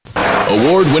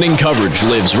Award-winning coverage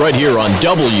lives right here on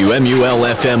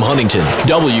WMUL-FM Huntington,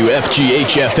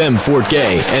 WFGH-FM Fort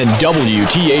Gay, and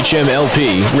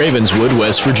WTHM-LP Ravenswood,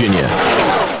 West Virginia.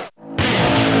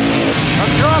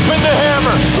 I'm dropping the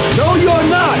hammer. No, you're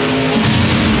not.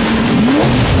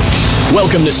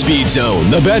 Welcome to Speed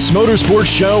Zone, the best motorsports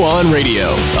show on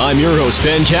radio. I'm your host,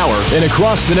 Ben Cower, and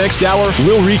across the next hour,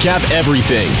 we'll recap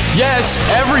everything. Yes,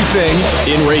 everything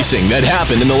in racing that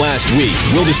happened in the last week.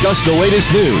 We'll discuss the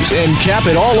latest news and cap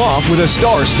it all off with a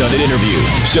star-studded interview.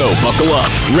 So buckle up,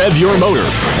 rev your motor,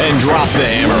 and drop the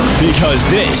hammer, because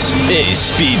this is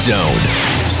Speed Zone.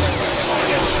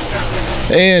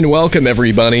 And welcome,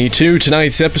 everybody, to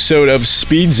tonight's episode of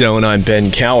Speed Zone. I'm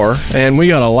Ben Cower, and we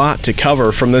got a lot to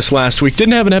cover from this last week.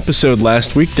 Didn't have an episode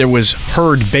last week. There was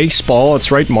Herd Baseball.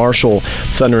 That's right, Marshall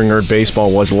Thundering Herd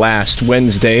Baseball was last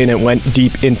Wednesday, and it went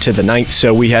deep into the night,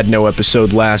 so we had no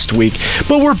episode last week.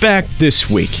 But we're back this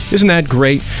week. Isn't that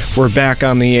great? We're back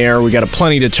on the air. We got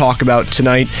plenty to talk about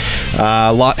tonight.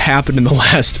 A lot happened in the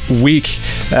last week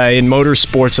in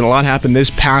motorsports, and a lot happened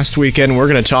this past weekend. We're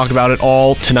going to talk about it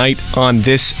all tonight on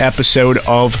this episode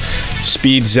of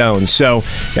Speed Zone. So,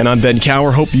 and I'm Ben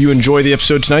Cower. Hope you enjoy the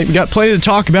episode tonight. We got plenty to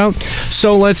talk about,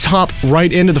 so let's hop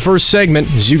right into the first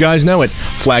segment. As you guys know it,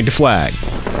 Flag to Flag.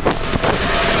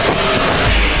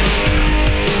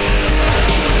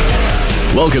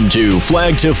 Welcome to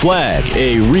Flag to Flag,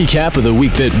 a recap of the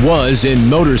week that was in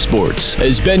motorsports,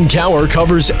 as Ben Cower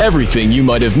covers everything you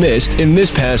might have missed in this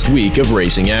past week of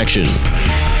racing action.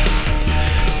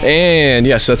 And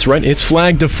yes, that's right, it's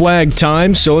Flag to Flag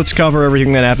time, so let's cover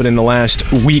everything that happened in the last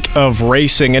week of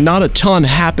racing. And not a ton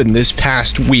happened this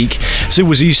past week, as it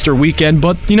was Easter weekend,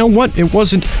 but you know what? It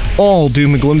wasn't all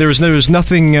doom and gloom. There was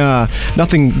nothing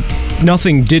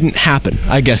didn't happen,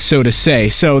 I guess, so to say.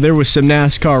 So there was some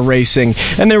NASCAR racing,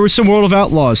 and there was some World of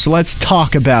Outlaws, so let's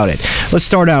talk about it. Let's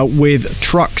start out with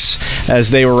trucks, as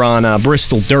they were on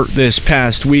Bristol Dirt this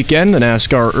past weekend. The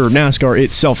NASCAR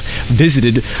itself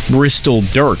visited Bristol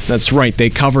Dirt. That's right, they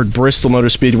covered Bristol Motor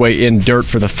Speedway in dirt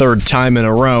for the third time in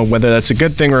a row. Whether that's a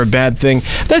good thing or a bad thing,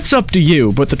 that's up to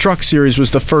you. But the Truck Series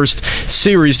was the first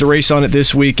series to race on it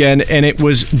this weekend, and it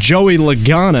was Joey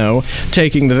Logano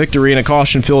taking the victory in a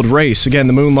caution-filled race. Again,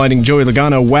 the moonlighting Joey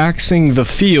Logano waxing the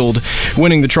field,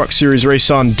 winning the Truck Series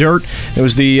race on dirt. It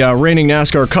was the reigning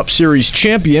NASCAR Cup Series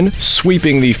champion,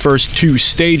 sweeping the first two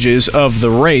stages of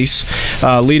the race,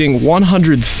 leading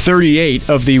 138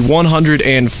 of the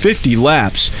 150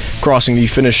 laps, crossing the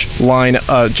finish line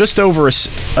just over a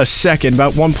second,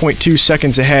 about 1.2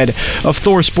 seconds ahead of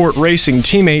ThorSport Racing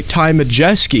teammate Ty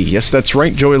Majeski. Yes, that's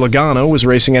right, Joey Logano was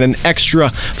racing at an extra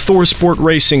ThorSport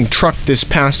Racing truck this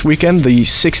past weekend, the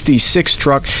 66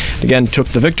 truck. Again, took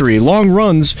the victory. Long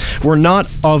runs were not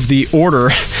of the order,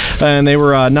 and they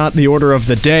were not the order of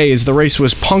the day, as the race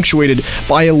was punctuated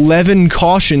by 11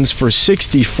 cautions for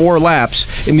 64 laps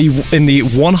in the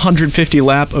 150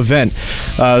 lap event.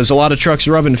 There's a lot of trucks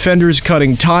rubbing fenders,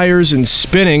 cutting tires, and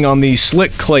spinning on the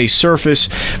slick clay surface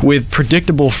with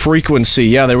predictable frequency.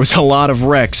 Yeah, there was a lot of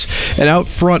wrecks. And out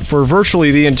front for virtually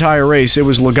the entire race, it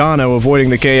was Logano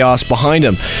avoiding the chaos behind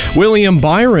him. William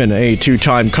Byron, a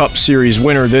two-time Cup Series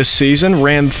winner this season,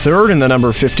 ran third in the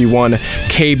number 51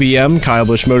 KBM, Kyle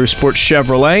Busch Motorsports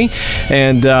Chevrolet,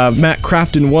 and Matt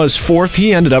Crafton was fourth.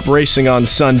 He ended up racing on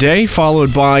Sunday,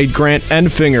 followed by Grant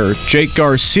Enfinger. Jake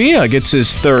Garcia gets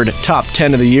his third top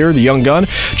 10 of the year, the young gun.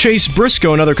 Chase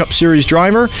Briscoe, another Cup Series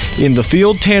driver, in the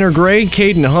field. Tanner Gray,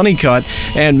 Caden Honeycutt,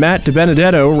 and Matt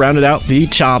DiBenedetto rounded out the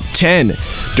top 10.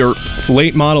 Dirt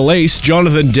late model ace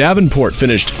Jonathan Davenport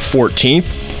finished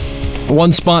 14th.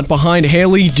 One spot behind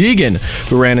Haley Deegan,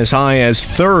 who ran as high as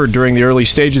third during the early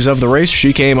stages of the race.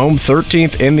 She came home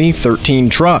 13th in the 13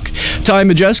 truck. Ty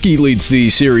Majeski leads the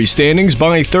series standings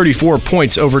by 34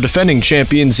 points over defending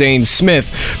champion Zane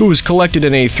Smith, who was collected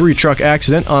in a 3-truck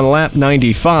accident on lap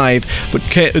 95,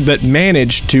 but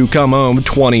managed to come home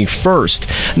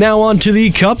 21st. Now on to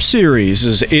the Cup Series,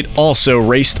 as it also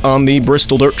raced on the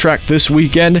Bristol Dirt track this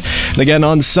weekend. And again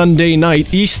on Sunday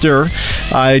night, Easter,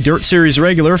 Dirt Series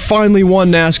regular finally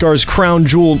won NASCAR's crown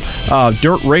jewel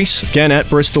dirt race, again at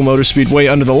Bristol Motor Speedway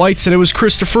under the lights, and it was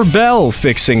Christopher Bell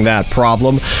fixing that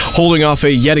problem, holding off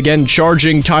a yet again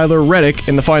charging Tyler Reddick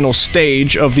in the final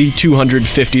stage of the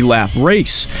 250-lap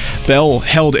race. Bell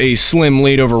held a slim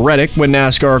lead over Reddick when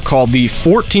NASCAR called the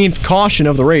 14th caution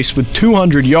of the race with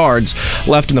 200 yards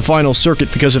left in the final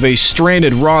circuit because of a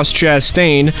stranded Ross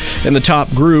Chastain in the top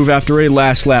groove after a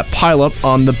last lap pileup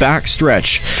on the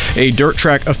backstretch. A dirt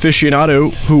track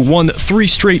aficionado who won 3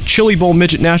 straight Chili Bowl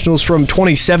Midget Nationals from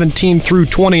 2017 through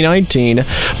 2019.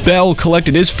 Bell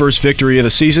collected his first victory of the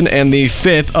season and the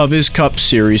 5th of his Cup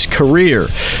Series career.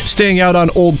 Staying out on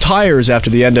old tires after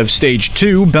the end of Stage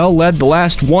 2, Bell led the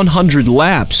last 100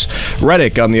 laps.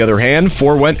 Reddick, on the other hand,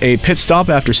 forewent a pit stop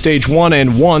after Stage 1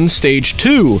 and won Stage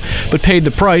 2, but paid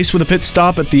the price with a pit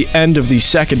stop at the end of the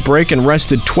second break and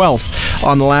rested 12th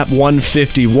on the lap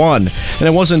 151. And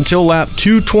it wasn't until lap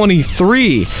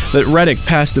 223 that Reddick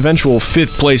passed eventual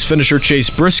 5th place finisher Chase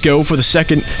Briscoe for the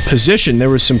second position. There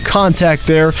was some contact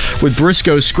there, with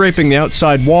Briscoe scraping the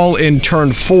outside wall in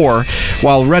turn 4,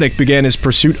 while Reddick began his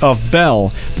pursuit of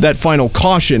Bell. That final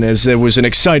caution, as there was an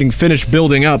exciting finish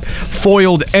building up,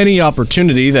 foiled any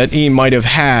opportunity that he might have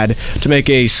had to make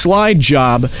a slide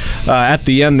job at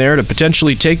the end there to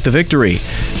potentially take the victory.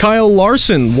 Kyle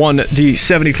Larson won the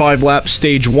 75-lap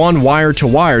Stage 1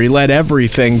 wire-to-wire. He led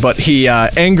everything, but he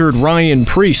angered Ryan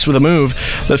Preece with a move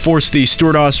that forced the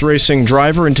Stewart-Haas Racing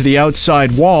driver into the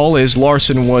outside wall as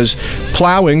Larson was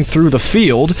plowing through the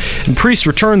field. And Preece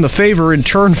returned the favor in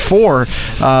turn 4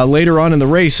 later on in the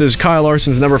race as Kyle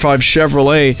Larson's number 5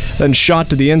 Chevrolet then shot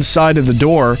to the inside of the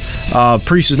door.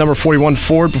 Preece's number 41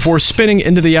 Ford before spinning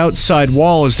into the outside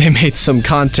wall as they made some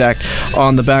contact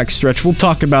on the backstretch. We'll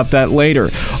talk about that later.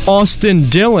 Austin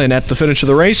Dillon at the finish of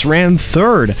the race ran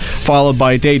 3rd, followed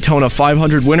by Daytona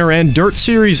 500 winner and Dirt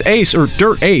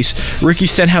Ace Ricky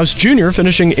Stenhouse Jr.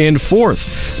 finishing in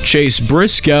 4th. Chase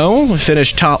Briscoe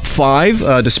finished top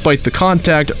 5 despite the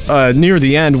contact near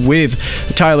the end with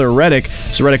Tyler Reddick.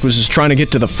 So Reddick was just trying to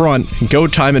get to the front, go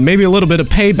time, and maybe a little bit of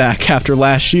payback after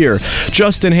last year.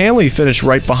 Justin Haley finished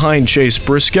right behind Chase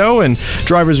Briscoe, and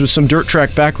drivers with some dirt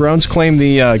track backgrounds claim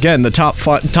the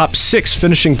top 6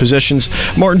 finishing positions.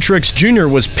 Martin Truex Jr.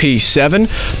 was P7.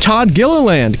 Todd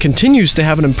Gilliland continues to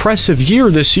have an impressive year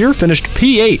this year, finished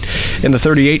P8 in the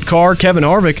 38 car. Kevin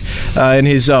Harvick in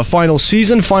his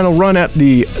final run at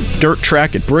the dirt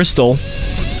track at Bristol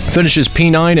finishes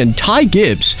P9, and Ty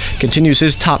Gibbs continues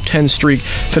his top 10 streak,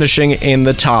 finishing in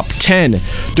the top 10.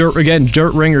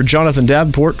 Dirt ringer Jonathan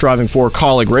Davenport driving for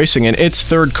Colleague Racing in its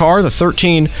 3rd car. The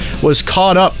 13 was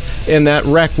caught up in that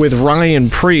wreck with Ryan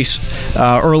Preece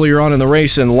earlier on in the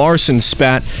race, and Larson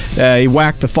spat. He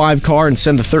whacked the 5 car and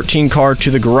sent the 13 car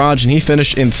to the garage, and he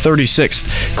finished in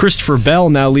 36th. Christopher Bell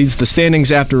now leads the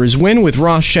standings after his win, with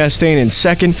Ross Chastain in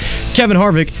 2nd. Kevin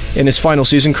Harvick in his final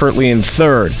season currently in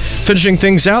 3rd. Finishing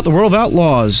things out, the World of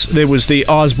Outlaws. There was the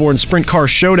Osborne Sprint Car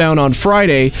Showdown on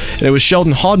Friday, and it was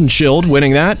Sheldon Haudenschild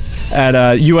winning that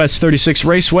at US 36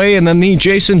 Raceway, and then the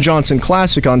Jason Johnson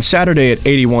Classic on Saturday at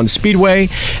 81 Speedway,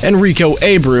 and Rico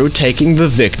Abreu taking the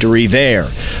victory there.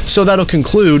 So that'll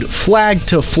conclude Flag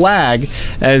to Flag,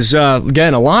 as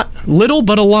again, a lot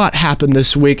happened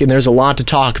this week, and there's a lot to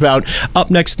talk about.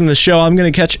 Up next in the show, I'm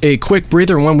going to catch a quick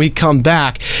breather, and when we come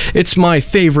back, it's my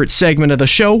favorite segment of the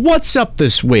show, What's Up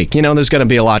This Week? You know, there's going to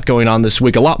be a lot going on this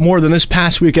week, a lot more than this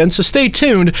past weekend, so stay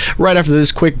tuned right after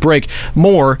this quick break.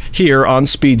 More here on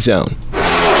Speed Zone.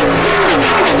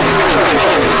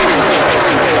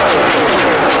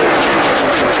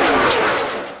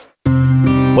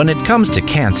 When it comes to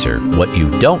cancer, what you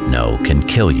don't know can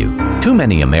kill you. Too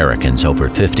many Americans over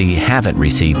 50 haven't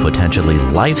received potentially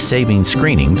life-saving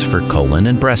screenings for colon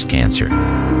and breast cancer.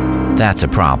 That's a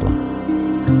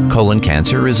problem. Colon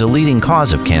cancer is a leading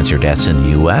cause of cancer deaths in the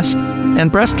U.S.,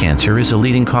 and breast cancer is a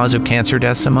leading cause of cancer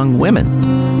deaths among women.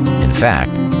 In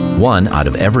fact, 1 out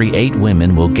of every 8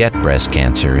 women will get breast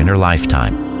cancer in her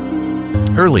lifetime.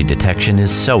 Early detection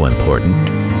is so important.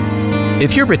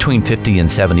 If you're between 50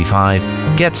 and 75,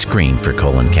 get screened for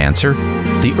colon cancer.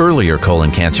 The earlier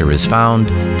colon cancer is found,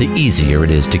 the easier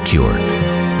it is to cure.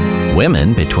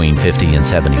 Women between 50 and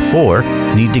 74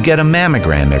 need to get a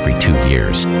mammogram every 2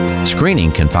 years.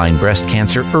 Screening can find breast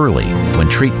cancer early when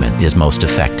treatment is most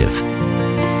effective.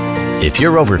 If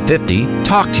you're over 50,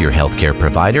 talk to your healthcare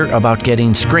provider about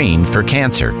getting screened for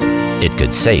cancer. It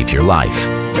could save your life.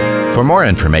 For more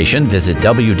information, visit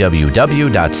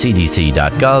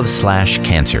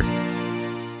www.cdc.gov/cancer.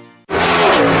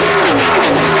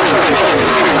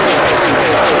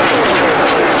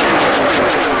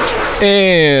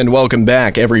 And welcome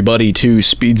back, everybody, to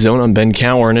Speed Zone. I'm Ben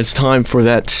Cower, and it's time for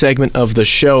that segment of the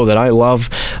show that I love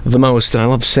the most, and I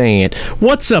love saying it.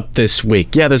 What's up this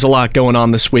week? Yeah, there's a lot going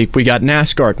on this week. We got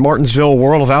NASCAR at Martinsville,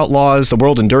 World of Outlaws, the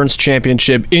World Endurance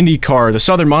Championship, IndyCar, the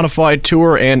Southern Modified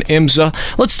Tour, and IMSA.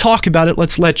 Let's talk about it.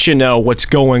 Let's let you know what's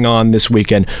going on this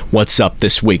weekend. What's up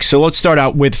this week? So let's start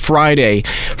out with Friday.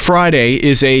 Friday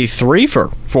is a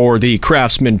threefer for the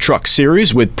Craftsman Truck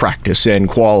Series with practice and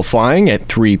qualifying at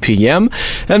 3 p.m. p.m.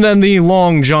 And then the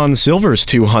Long John Silver's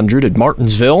 200 at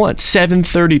Martinsville at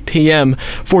 7:30 p.m.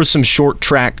 for some short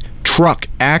track truck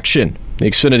action. The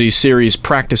Xfinity Series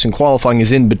practice and qualifying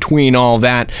is in between all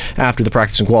that after the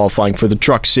practice and qualifying for the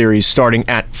Truck Series starting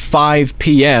at 5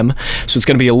 p.m. So it's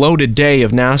going to be a loaded day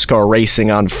of NASCAR racing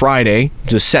on Friday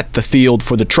to set the field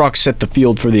for the trucks, set the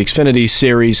field for the Xfinity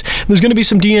Series. There's going to be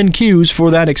some DNQs for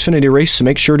that Xfinity race, so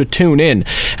make sure to tune in.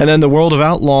 And then the World of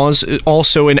Outlaws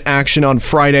also in action on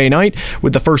Friday night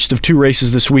with the first of two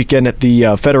races this weekend at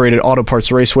the Federated Auto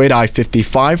Parts Raceway at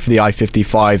I-55 for the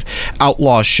I-55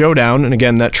 Outlaw Showdown. And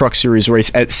again, that Truck Series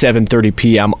race at 7:30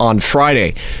 p.m. on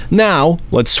Friday. Now,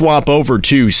 let's swap over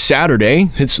to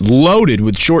Saturday. It's loaded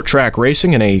with short track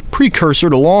racing and a precursor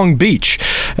to Long Beach.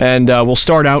 And we'll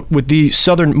start out with the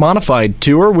Southern Modified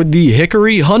Tour with the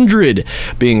Hickory 100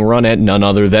 being run at none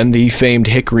other than the famed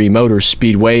Hickory Motor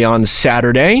Speedway on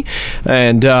Saturday.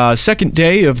 And second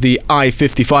day of the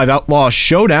I-55 Outlaw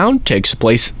Showdown takes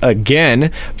place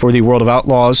again for the World of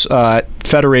Outlaws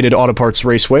Federated Auto Parts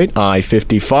Raceway,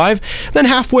 I-55. Then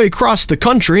halfway across the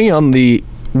country on the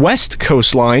West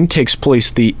Coastline takes place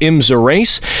the IMSA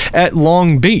race at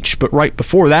Long Beach. But right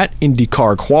before that,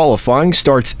 IndyCar qualifying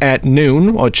starts at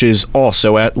noon, which is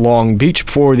also at Long Beach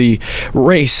for the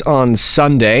race on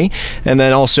Sunday. And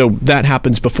then also that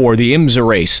happens before the IMSA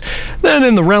race. Then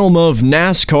in the realm of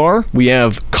NASCAR, we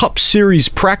have Cup Series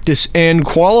practice and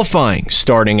qualifying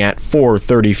starting at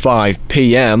 4:35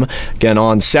 p.m. again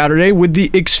on Saturday with the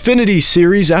Xfinity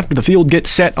Series after the field gets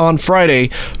set on Friday,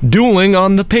 dueling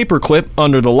on the paperclip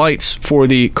under the lights for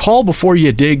the Call Before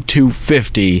You Dig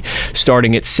 250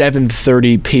 starting at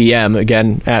 7:30 p.m.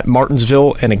 again at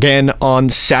Martinsville and again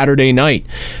on Saturday night.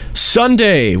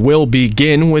 Sunday will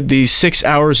begin with the 6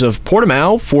 hours of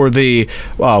Portimao for the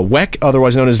WEC,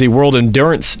 otherwise known as the World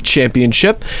Endurance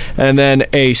Championship, and then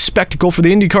a spectacle for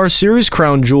the IndyCar Series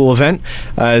Crown Jewel event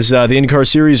as the IndyCar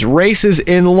Series races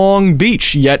in Long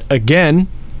Beach yet again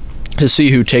to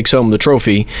see who takes home the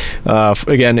trophy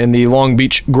again in the Long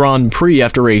Beach Grand Prix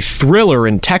after a thriller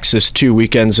in Texas 2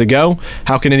 weekends ago.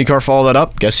 How can IndyCar follow that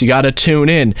up? Guess you got to tune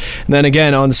in. And then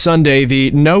again on Sunday,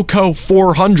 the NOCO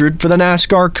 400 for the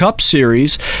NASCAR Cup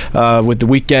Series with the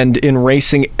weekend in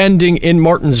racing ending in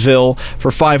Martinsville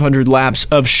for 500 laps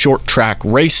of short track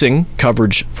racing.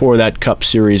 Coverage for that Cup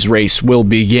Series race will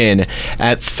begin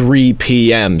at 3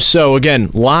 p.m. So again,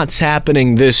 lots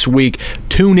happening this week.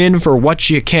 Tune in for what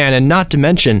you can. And not to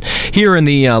mention, here in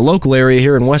the local area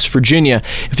here in West Virginia,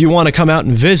 if you want to come out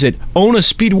and visit ONA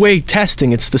Speedway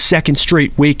testing, it's the second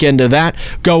straight weekend of that.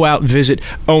 Go out and visit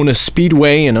ONA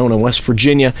Speedway in ONA, West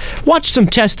Virginia. Watch some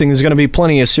testing. There's going to be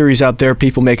plenty of series out there,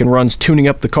 people making runs, tuning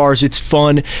up the cars. It's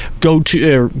fun. Go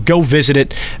visit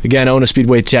it. Again, ONA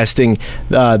Speedway testing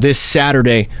this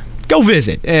Saturday. Go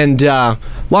visit. And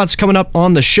lots coming up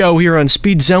on the show here on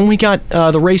Speed Zone. We got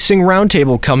the Racing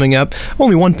Roundtable coming up.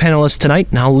 Only one panelist tonight,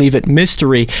 and I'll leave it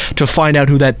mystery to find out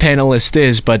who that panelist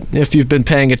is. But if you've been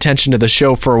paying attention to the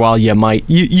show for a while, you might.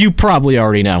 You probably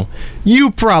already know.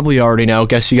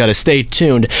 Guess you got to stay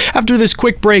tuned after this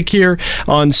quick break here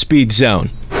on Speed Zone.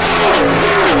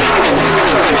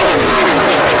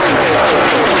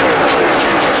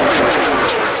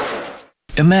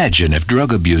 Imagine if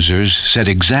drug abusers said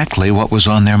exactly what was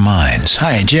on their minds.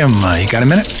 Hi, Jim. You got a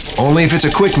minute? Only if it's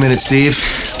a quick minute, Steve.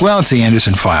 Well, it's the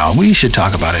Anderson file. We should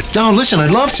talk about it. No, listen,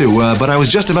 I'd love to, but I was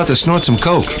just about to snort some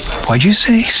coke. What'd you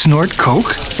say? Snort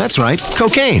coke? That's right.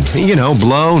 Cocaine. You know,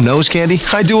 blow, nose candy.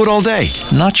 I do it all day.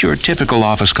 Not your typical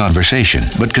office conversation,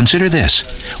 but consider this.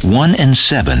 1 in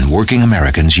 7 working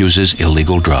Americans uses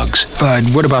illegal drugs. But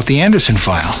what about the Anderson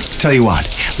file? Tell you what,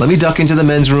 let me duck into the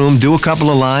men's room, do a couple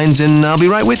of lines, and I'll be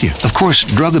right with you. Of course,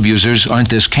 drug abusers aren't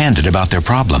this candid about their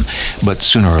problem, but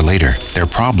sooner or later, their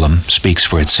problem speaks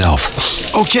for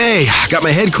itself. Okay, got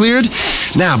my head cleared.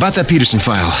 Now, about that Peterson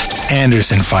file.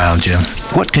 Anderson file, Jim.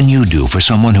 What can you do for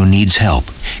someone who needs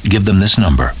help? Give them this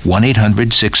number,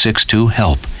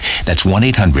 1-800-662-HELP. That's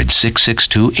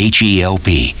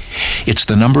 1-800-662-HELP. It's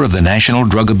the number of the National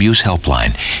Drug Abuse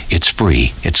Helpline. It's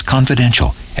free, it's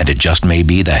confidential, and it just may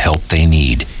be the help they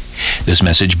need. This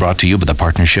message brought to you by the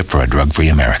Partnership for a Drug-Free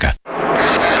America.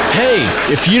 Hey,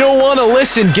 if you don't want to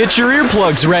listen, get your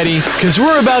earplugs ready, because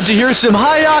we're about to hear some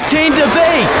high-octane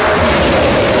debate.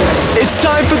 It's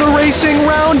time for the Racing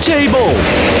Roundtable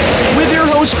with your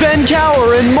host Ben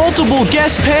Cower and multiple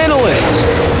guest panelists.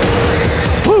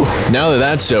 Whew, now that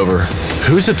that's over,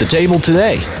 who's at the table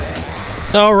today?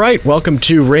 All right, welcome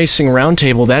to Racing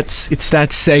Roundtable. It's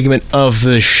that segment of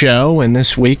the show, and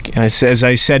this week, as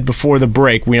I said before the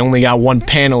break, we only got one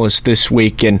panelist this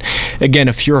week, and again,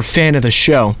 if you're a fan of the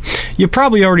show, you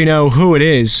probably already know who it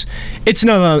is. It's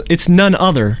none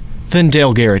other then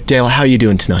Dale Garrett. Dale, how you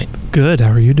doing tonight? Good.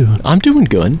 How are you doing? I'm doing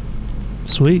good.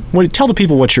 Sweet. Tell the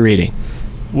people what you're eating.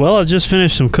 Well, I just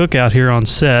finished some cookout here on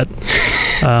set.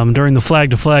 During the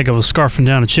flag to flag, I was scarfing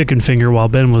down a chicken finger while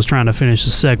Ben was trying to finish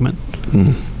the segment.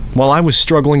 While I was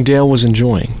struggling, Dale was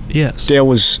enjoying. Yes. Dale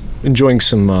was enjoying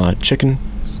some chicken.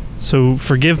 So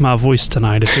forgive my voice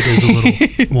tonight if it is a little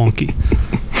wonky.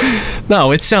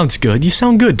 No, it sounds good. You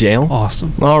sound good, Dale.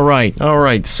 Awesome. All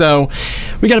right. So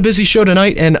we got a busy show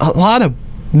tonight and a lot of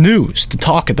news to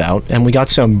talk about, and we got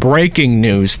some breaking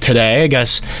news today. I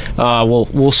guess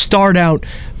we'll start out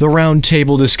the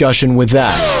roundtable discussion with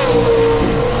that.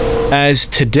 As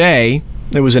today,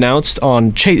 it was announced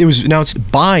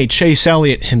by Chase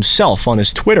Elliott himself on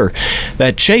his Twitter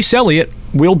that Chase Elliott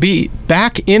will be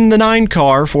back in the 9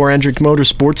 car for Hendrick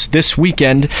Motorsports this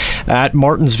weekend at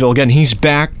Martinsville. Again, he's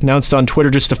back, announced on Twitter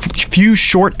just a few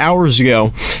short hours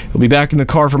ago. He'll be back in the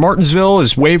car for Martinsville.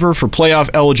 His waiver for playoff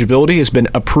eligibility has been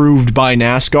approved by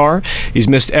NASCAR. He's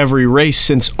missed every race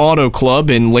since Auto Club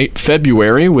in late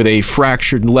February with a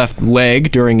fractured left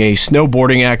leg during a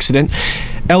snowboarding accident.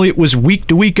 Elliott was week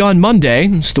to week on Monday,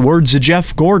 it's the words of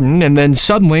Jeff Gordon, and then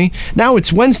suddenly, now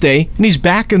it's Wednesday, and he's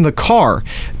back in the car.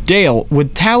 Dale,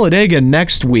 with Talladega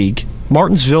next week,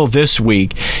 Martinsville this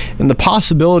week, and the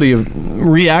possibility of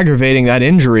re-aggravating that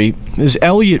injury, is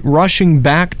Elliott rushing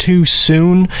back too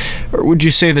soon, or would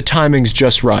you say the timing's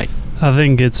just right? I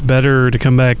think it's better to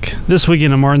come back this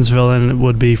weekend in Martinsville than it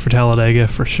would be for Talladega,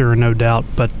 for sure, no doubt.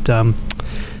 But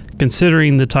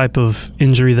considering the type of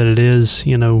injury that it is,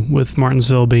 with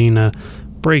Martinsville being a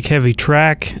brake-heavy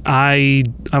track, I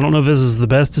don't know if this is the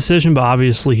best decision, but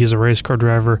obviously he's a race car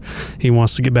driver. He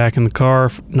wants to get back in the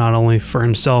car, not only for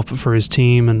himself, but for his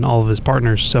team and all of his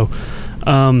partners. So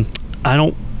I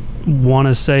don't want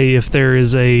to say if there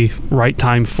is a right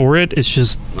time for it. It's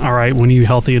just, all right, when you're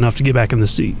healthy enough to get back in the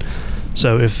seat.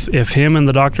 So if him and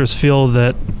the doctors feel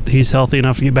that he's healthy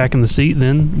enough to get back in the seat,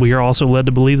 then we are also led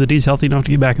to believe that he's healthy enough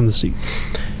to get back in the seat.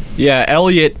 Yeah,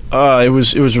 Elliott, it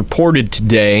was reported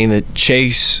today that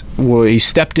Chase, he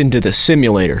stepped into the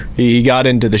simulator. He got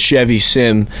into the Chevy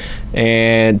sim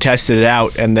and tested it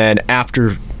out, and then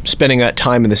after spending that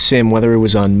time in the sim, whether it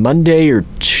was on Monday or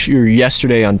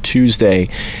yesterday on Tuesday,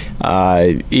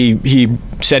 he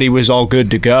said he was all good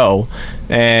to go.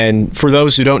 And for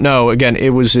those who don't know, again, it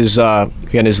was his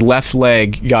left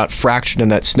leg got fractured in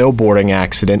that snowboarding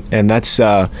accident, and that's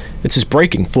it's his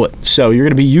braking foot. So you're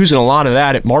going to be using a lot of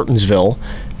that at Martinsville,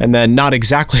 and then not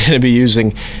exactly going to be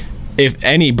using, if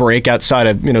any, brake outside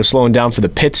of slowing down for the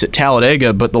pits at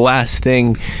Talladega. But the last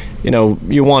thing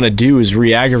you want to do is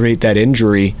re-aggravate that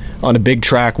injury on a big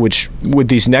track, which with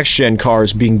these next-gen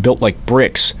cars being built like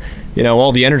bricks,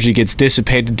 all the energy gets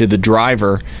dissipated to the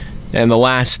driver, and the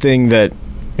last thing that,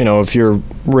 if you're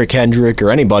Rick Hendrick or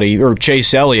anybody, or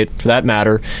Chase Elliott for that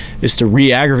matter, is to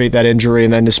re-aggravate that injury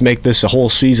and then just make this a whole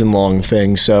season-long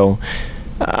thing. So,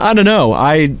 I don't know.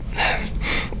 I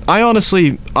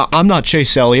honestly, I'm not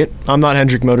Chase Elliott. I'm not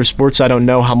Hendrick Motorsports. I don't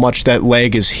know how much that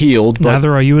leg is healed. But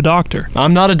neither are you a doctor.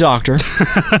 I'm not a doctor.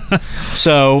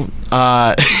 So,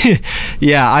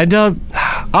 yeah,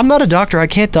 I'm not a doctor. I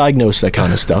can't diagnose that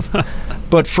kind of stuff.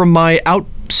 But from my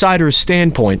outsider's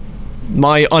standpoint,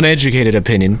 my uneducated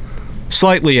opinion,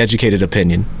 slightly educated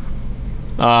opinion,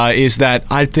 is that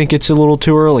I think it's a little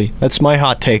too early. That's my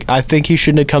hot take. I think he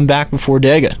shouldn't have come back before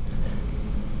Dega.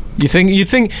 You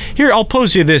think here, I'll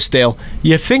pose you this, Dale.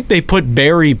 You think they put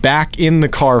Barry back in the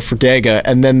car for Dega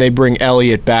and then they bring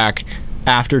Elliott back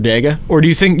after Dega? Or do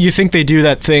you think they do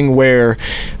that thing where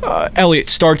Elliott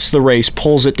starts the race,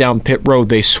 pulls it down pit road,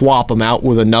 they swap him out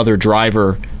with another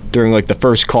driver during like the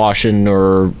first caution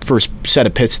or first set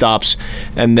of pit stops,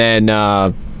 and then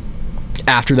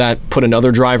after that put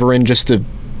another driver in just to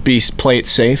play it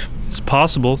safe? It's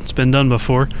possible. It's been done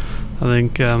before. I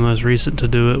think most recent to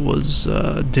do it was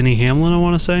Denny Hamlin, I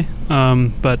want to say.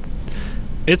 But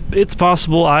it's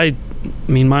possible. I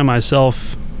mean,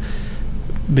 myself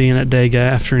being at Dega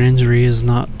after an injury is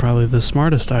not probably the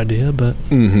smartest idea, but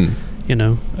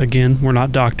again, we're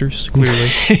not doctors, clearly.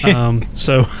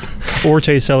 So, or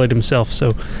Chase Elliott himself.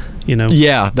 So,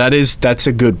 Yeah, that's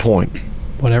a good point.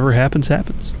 Whatever happens,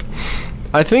 happens.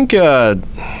 I think I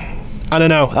don't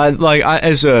know.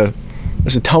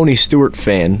 As a Tony Stewart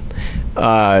fan,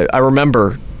 I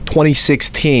remember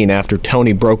 2016 after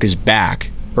Tony broke his back,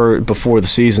 or before the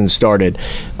season started.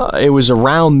 It was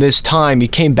around this time he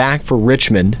came back for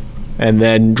Richmond and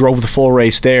then drove the full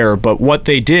race there. But what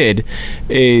they did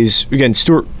is, again,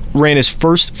 Stewart ran his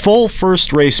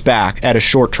first race back at a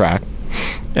short track,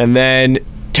 and then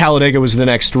Talladega was the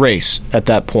next race at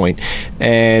that point.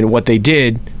 And what they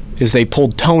did is they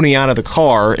pulled Tony out of the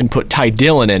car and put Ty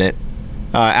Dillon in it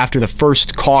after the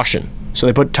first caution. So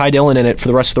they put Ty Dillon in it for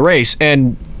the rest of the race.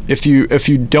 And if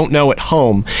you don't know at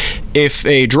home, if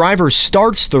a driver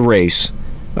starts the race,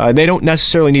 they don't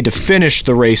necessarily need to finish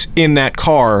the race in that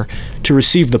car to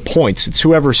receive the points. It's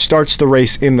whoever starts the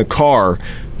race in the car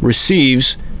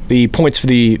receives the points for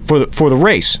the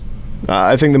race.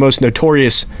 I think the most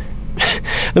notorious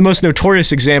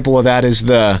example of that is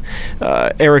the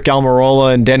Eric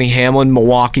Almirola and Denny Hamlin,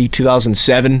 Milwaukee,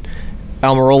 2007.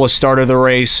 Almirola started the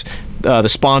race. The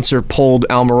sponsor pulled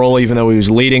Almirola even though he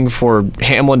was leading for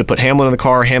Hamlin to put Hamlin in the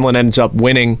car. Hamlin ends up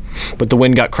winning, but the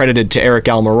win got credited to Eric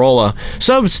Almirola.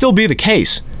 So that would still be the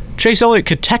case. Chase Elliott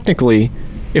could technically,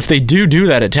 if they do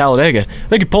that at Talladega,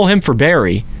 they could pull him for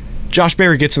Berry. Josh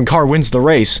Berry gets in the car, wins the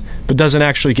race, but doesn't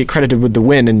actually get credited with the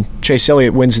win, and Chase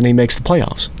Elliott wins and he makes the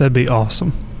playoffs. That'd be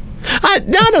awesome. I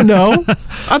don't know.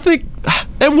 I think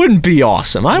it wouldn't be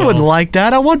awesome. I wouldn't like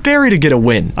that. I want Berry to get a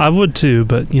win. I would too,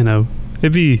 but,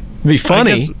 it'd be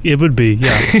funny. I guess it would be,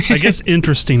 yeah. I guess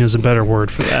interesting is a better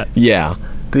word for that. Yeah.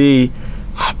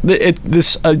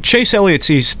 Chase Elliott,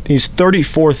 he's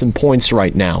 34th in points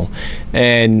right now,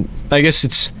 and I guess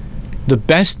it's the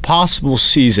best possible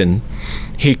season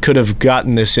he could have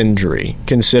gotten this injury,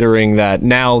 considering that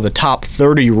now the top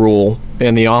 30 rule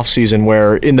in the offseason,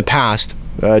 where in the past,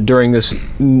 during this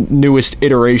newest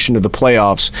iteration of the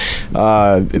playoffs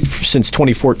since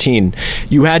 2014,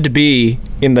 you had to be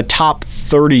in the top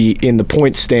 30 in the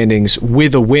point standings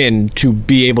with a win to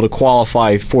be able to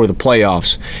qualify for the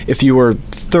playoffs. If you were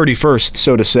 31st,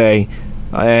 so to say,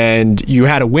 and you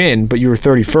had a win, but you were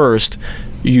 31st,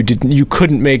 you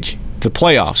couldn't make the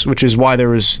playoffs, which is why there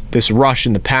was this rush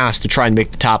in the past to try and make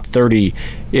the top 30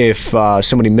 if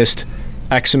somebody missed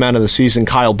X amount of the season.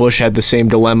 Kyle Busch had the same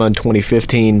dilemma in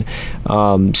 2015,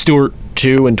 Stewart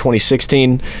too in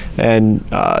 2016, and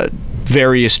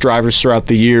various drivers throughout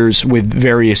the years with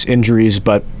various injuries.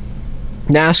 But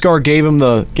NASCAR gave him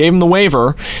the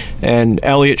waiver, and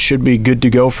Elliott should be good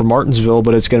to go for Martinsville.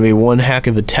 But it's going to be one heck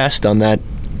of a test on that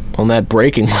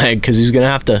braking leg, because he's going to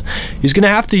have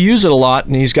to use it a lot,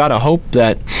 and he's got to hope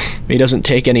that he doesn't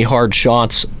take any hard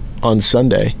shots on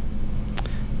Sunday.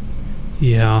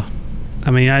 Yeah. I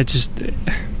mean,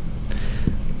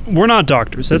 we're not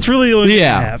doctors. That's really the only thing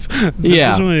I have.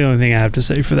 That's really the only thing I have to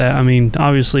say for that. I mean,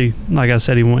 obviously, like I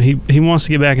said, he wants to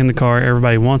get back in the car.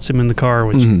 Everybody wants him in the car,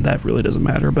 which that really doesn't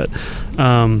matter. But,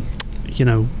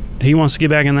 he wants to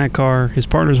get back in that car. His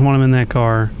partners want him in that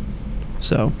car.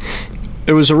 So,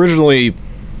 it was originally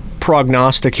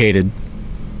prognosticated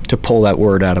to pull that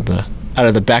word out of the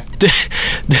back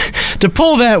to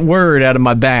pull that word out of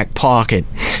my back pocket.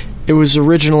 It was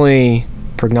originally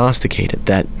prognosticated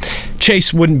that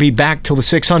Chase wouldn't be back till the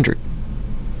 600.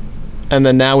 And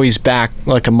then now he's back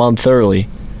like a month early.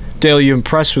 Dale, you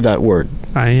impressed with that word?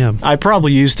 I am. I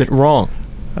probably used it wrong.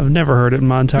 I've never heard it in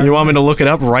my entire life. You want me to look it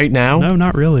up right now? No,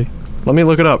 not really. Let me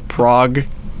look it up.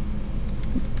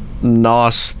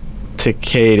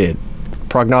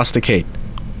 Prognosticate.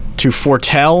 To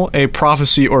foretell a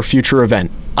prophecy or future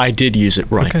event. I did use it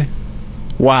right. Okay.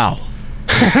 Wow.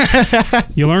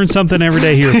 You learn something every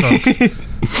day here, folks.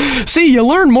 See, you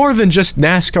learn more than just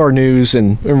NASCAR news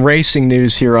and racing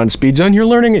news here on Speed Zone. You're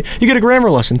learning it. You get a grammar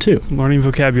lesson, too. Learning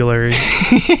vocabulary.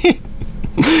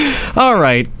 All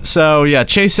right. So, yeah,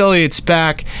 Chase Elliott's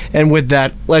back. And with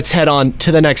that, let's head on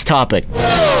to the next topic.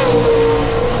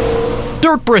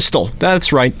 Dirt Bristol.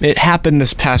 That's right. It happened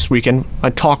this past weekend.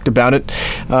 I talked about it.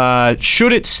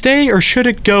 Should it stay or should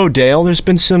it go, Dale? There's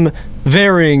been some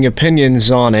varying opinions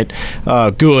on it.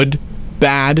 Good,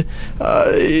 bad.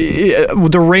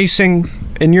 The racing,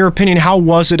 in your opinion, how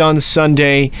was it on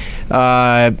Sunday?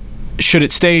 Should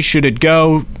it stay? Should it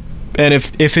go? And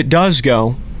if it does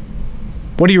go,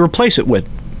 what do you replace it with?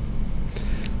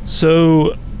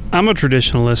 So, I'm a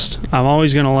traditionalist. I'm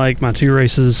always going to like my two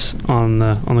races on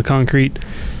the concrete.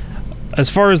 As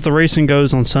far as the racing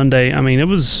goes on Sunday, I mean, I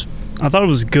thought it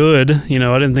was good. I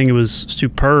didn't think it was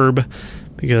superb,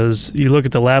 because you look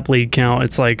at the lap lead count,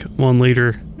 it's like 1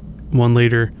 liter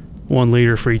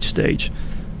for each stage.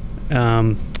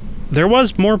 There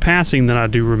was more passing than I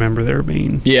do remember there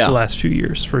being the last few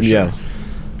years, for sure.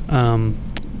 Yeah.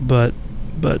 But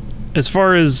as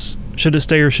far as should it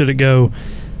stay or should it go,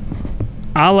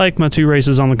 I like my two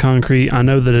races on the concrete. I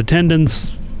know that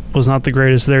attendance was not the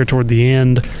greatest there toward the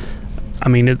end. I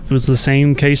mean, it was the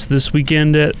same case this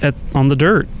weekend on the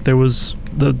dirt.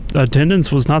 The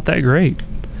attendance was not that great.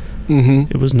 Mm-hmm.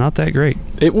 It was not that great.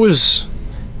 It was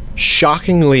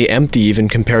shockingly empty even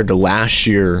compared to last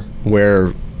year,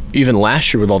 where even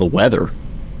last year with all the weather,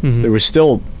 there was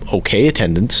still okay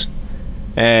attendance.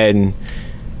 And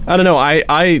I don't know.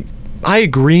 I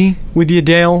agree with you,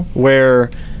 Dale,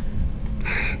 where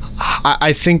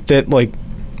I think that, like,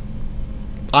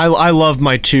 I love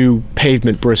my 2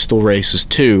 pavement Bristol races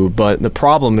too, but the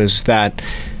problem is that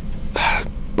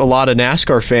a lot of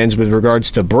NASCAR fans, with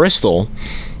regards to Bristol,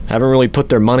 haven't really put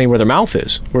their money where their mouth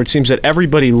is, where it seems that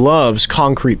everybody loves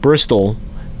concrete Bristol,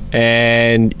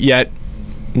 and yet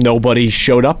nobody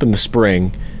showed up in the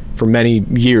spring for many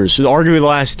years. So arguably the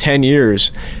last 10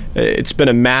 years, it's been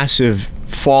a massive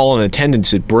fall in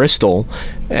attendance at Bristol,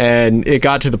 and it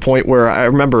got to the point where I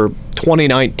remember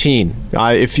 2019.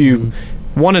 If you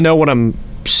want to know what I'm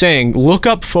saying, look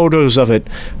up photos of it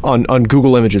on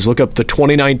Google Images. Look up the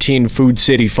 2019 Food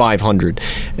City 500,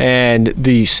 and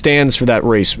the stands for that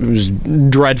race, it was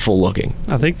dreadful looking.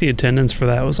 I think the attendance for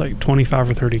that was like 25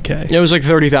 or 30K. It was like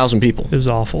 30,000 people. It was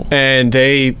awful. And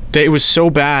it was so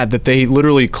bad that they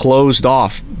literally closed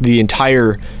off the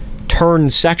entire turn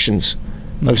sections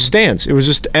of stands. It was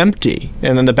just empty,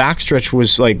 and then the backstretch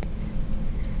was like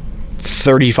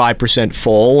 35%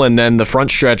 full, and then the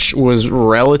front stretch was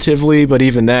relatively, but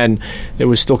even then it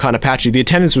was still kind of patchy. The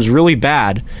attendance was really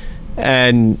bad,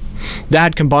 and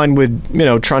that combined with, you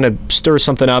know, trying to stir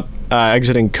something up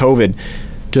exiting COVID,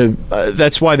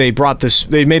 that's why they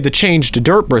made the change to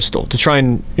Dirt Bristol to try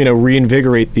and, you know,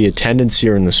 reinvigorate the attendance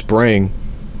here in the spring.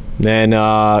 And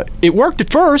it worked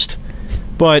at first,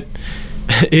 but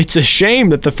it's a shame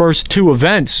that the first 2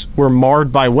 events were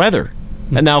marred by weather.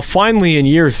 And now finally in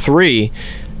year 3,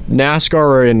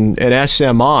 NASCAR and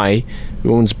SMI,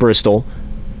 who owns Bristol,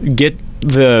 get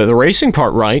the racing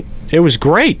part right. It was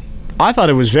great. I thought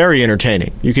it was very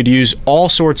entertaining. You could use all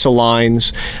sorts of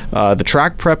lines. The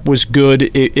track prep was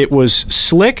good. It was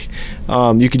slick.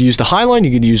 You could use the high line.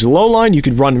 You could use the low line. You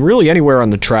could run really anywhere on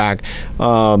the track.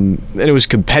 And it was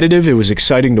competitive. It was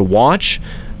exciting to watch.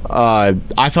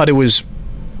 I thought it was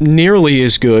nearly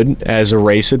as good as a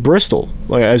race at Bristol,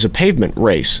 like as a pavement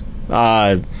race.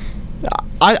 I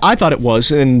thought it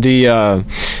was, and I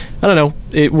don't know,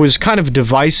 it was kind of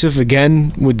divisive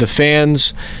again with the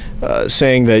fans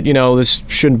saying that, you know, this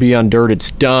shouldn't be on dirt,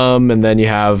 it's dumb, and then you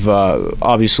have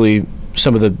obviously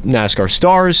some of the NASCAR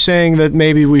stars saying that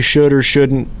maybe we should or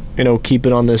shouldn't, you know, keep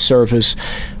it on this surface.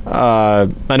 I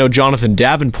know Jonathan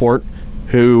Davenport,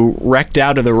 who wrecked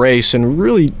out of the race and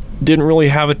really didn't really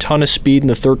have a ton of speed in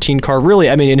the 13 car. Really,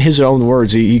 I mean, in his own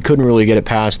words, he couldn't really get it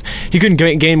past. He couldn't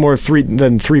gain more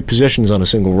than 3 positions on a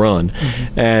single run.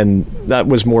 Mm-hmm. And that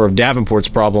was more of Davenport's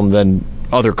problem than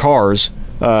other cars.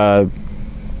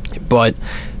 But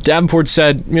Davenport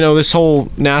said, you know, this whole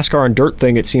NASCAR and dirt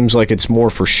thing, it seems like it's more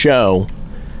for show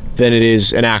than it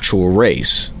is an actual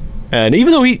race. And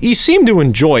even though he seemed to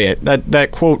enjoy it, that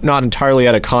quote not entirely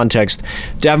out of context,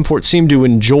 Davenport seemed to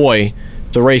enjoy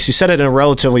the race. He said it in a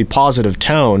relatively positive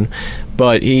tone,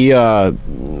 but he,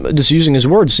 just using his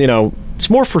words, you know, it's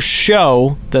more for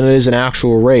show than it is an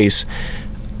actual race.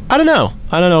 I don't know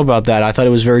about that. I thought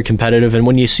it was very competitive, and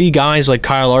when you see guys like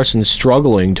Kyle Larson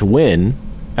struggling to win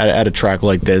at a track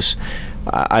like this,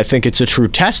 I think it's a true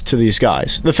test to these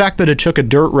guys. The fact that it took a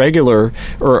dirt regular,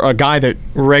 or a guy that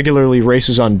regularly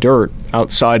races on dirt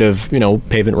outside of, you know,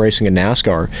 pavement racing and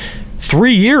NASCAR,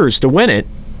 3 years to win it,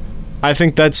 I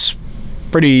think that's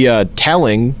pretty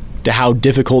telling to how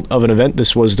difficult of an event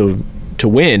this was to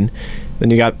win. Then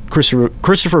you got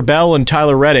Christopher Bell and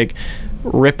Tyler Reddick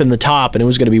ripping the top, and it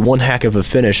was going to be one heck of a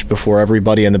finish before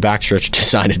everybody in the backstretch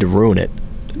decided to ruin it.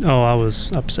 Oh, I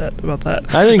was upset about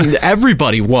that. I think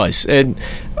everybody was. And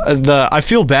I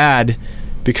feel bad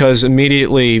because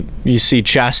immediately you see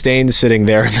Chastain sitting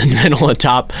there in the middle of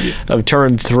top of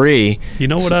turn 3. You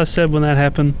know what I said when that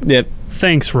happened? Yep.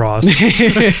 Thanks, Ross.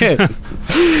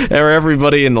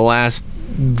 Everybody in the last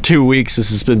 2 weeks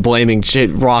has been blaming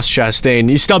Ross Chastain.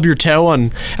 You stub your toe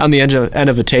on the end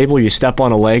of a table, you step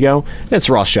on a Lego, it's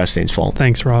Ross Chastain's fault.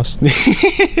 Thanks, Ross. But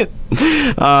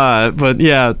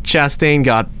yeah, Chastain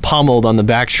got pummeled on the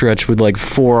backstretch with like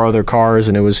 4 other cars,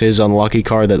 and it was his unlucky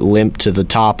car that limped to the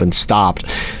top and stopped.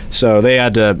 So they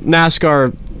had to,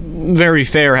 NASCAR, very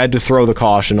fair, had to throw the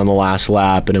caution on the last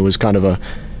lap, and it was kind of a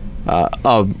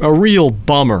real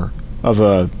bummer of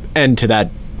a end to that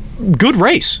good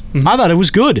race. Mm-hmm. I thought it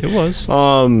was good. It was.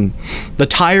 The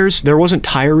tires, there wasn't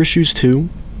tire issues too,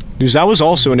 because that was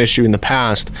also an issue in the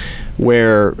past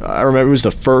where I remember it was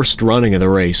the first running of the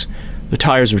race. The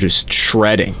tires were just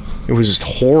shredding. It was just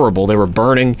horrible. They were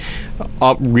burning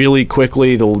up really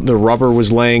quickly. The rubber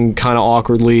was laying kind of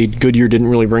awkwardly. Goodyear didn't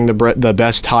really bring the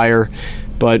best tire.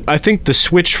 But I think the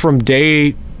switch from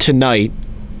day to night,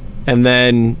 and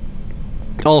then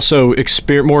also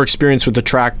more experience with the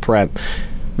track prep,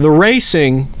 the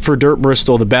racing for Dirt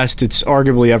Bristol, the best it's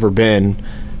arguably ever been,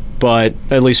 but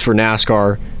at least for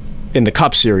NASCAR, in the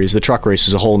Cup Series, the truck race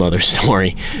is a whole nother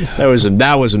story. That was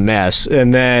a mess.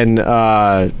 And then,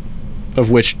 of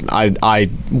which I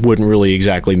wouldn't really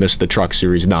exactly miss the Truck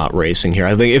Series not racing here.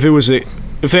 I think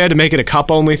if they had to make it a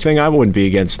Cup-only thing, I wouldn't be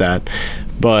against that.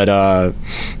 But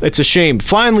it's a shame.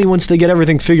 Finally, once they get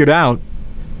everything figured out,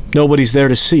 nobody's there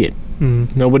to see it.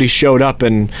 Nobody showed up,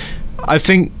 and I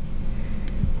think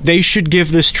they should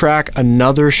give this track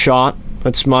another shot.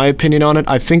 That's my opinion on it.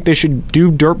 I think they should do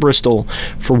Dirt Bristol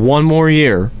for one more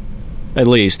year, at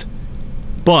least.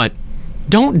 But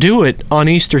don't do it on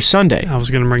Easter Sunday. I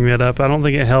was going to bring that up. I don't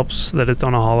think it helps that it's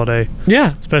on a holiday.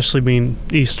 Yeah. Especially being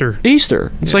Easter.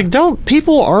 It's like,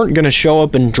 people aren't going to show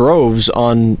up in droves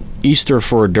on Easter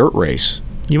for a dirt race.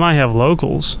 You might have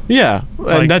locals. Yeah,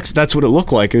 and that's what it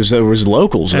looked like, is there was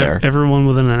locals there. Everyone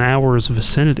within an hour's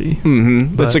vicinity.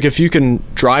 But it's like, if you can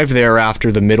drive there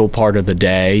after the middle part of the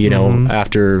day,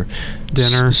 after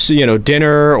dinner,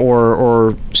 dinner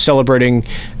or celebrating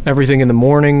everything in the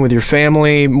morning with your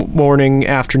family, morning,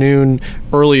 afternoon,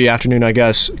 early afternoon, I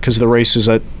guess, because the race is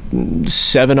at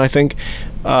 7, I think.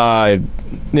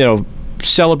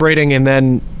 Celebrating and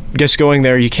then just going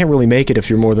there, you can't really make it if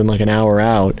you're more than like an hour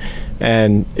out,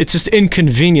 and it's just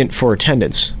inconvenient for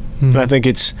attendance. And I think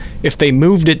if they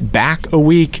moved it back a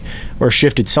week or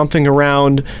shifted something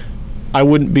around, I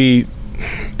wouldn't be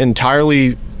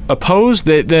entirely opposed.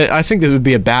 I think that would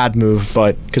be a bad move,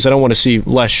 but because I don't want to see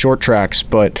less short tracks.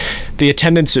 But the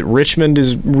attendance at Richmond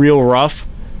is real rough.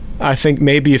 I think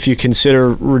maybe if you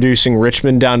consider reducing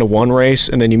Richmond down to one race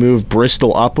and then you move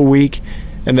Bristol up a week,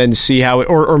 and then see how it,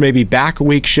 or maybe back a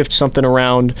week, shift something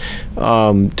around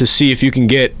to see if you can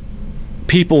get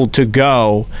people to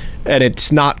go and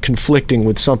it's not conflicting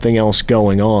with something else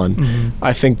going on.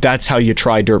 I think that's how you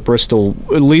try Dirt Bristol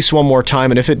at least one more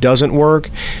time, and if it doesn't work,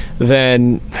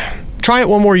 then try it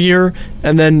one more year,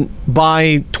 and then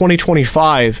by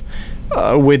 2025,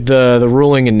 with the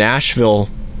ruling in Nashville,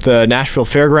 the Nashville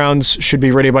Fairgrounds should be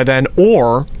ready by then,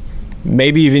 or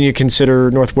maybe even you consider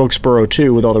North Wilkesboro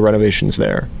too, with all the renovations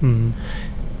there.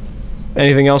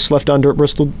 Anything else left on Dirt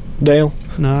Bristol, Dale?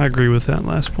 No, I agree with that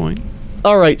last point.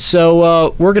 All right,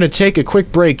 so we're going to take a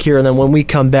quick break here, and then when we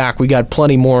come back, we got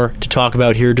plenty more to talk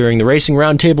about here during the Racing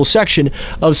Roundtable section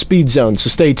of Speed Zone, so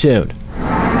stay tuned.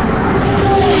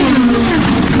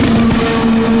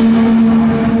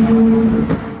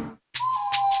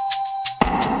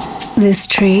 This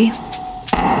tree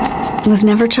was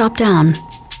never chopped down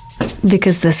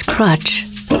because this crutch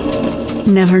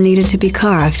never needed to be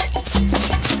carved,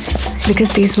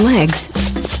 because these legs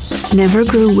never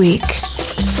grew weak,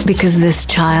 because this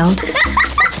child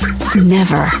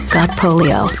never got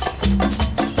polio.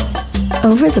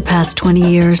 Over the past 20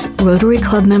 years, Rotary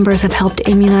Club members have helped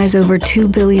immunize over 2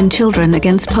 billion children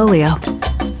against polio.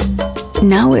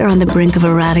 Now we are on the brink of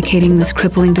eradicating this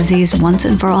crippling disease once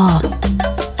and for all.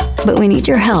 But we need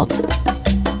your help.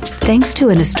 Thanks to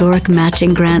an historic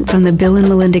matching grant from the Bill and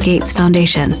Melinda Gates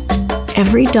Foundation,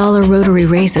 every dollar Rotary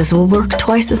raises will work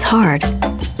twice as hard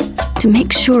to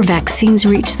make sure vaccines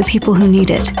reach the people who need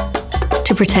it,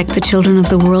 to protect the children of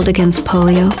the world against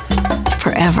polio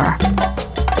forever.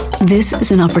 This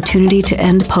is an opportunity to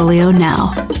end polio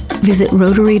now. Visit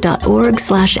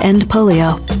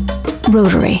rotary.org/endpolio.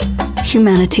 Rotary.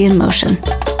 Humanity in motion.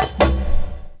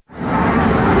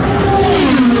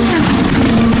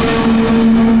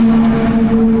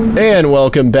 And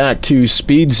welcome back to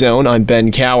Speed Zone. I'm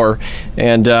Ben Cower,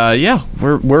 and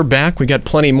we're back. We got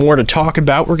plenty more to talk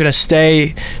about. We're gonna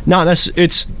stay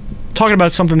it's talking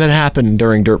about something that happened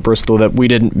during Dirt Bristol that we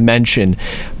didn't mention,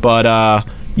 but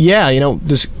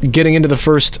just getting into the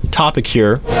first topic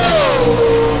here.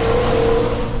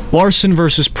 Larson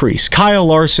versus Preece. Kyle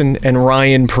Larson and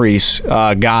Ryan Preece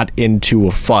got into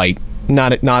a fight.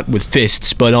 Not with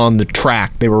fists, but on the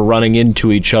track. They were running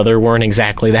into each other, weren't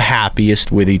exactly the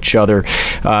happiest with each other.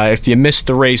 If you missed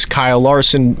the race, Kyle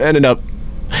Larson ended up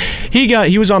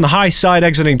he was on the high side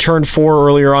exiting turn 4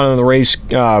 earlier on in the race.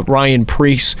 Ryan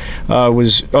Preece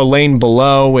was a lane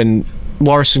below, and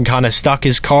Larson kind of stuck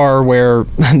his car where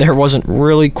there wasn't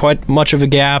really quite much of a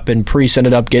gap, and Preece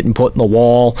ended up getting put in the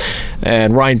wall.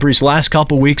 And Ryan Preece, the last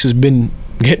couple weeks, has been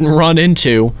getting run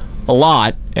into a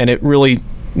lot, and it really,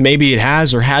 maybe it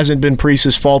has or hasn't been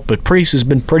Preece's fault, but Preece has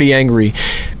been pretty angry.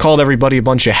 Called everybody a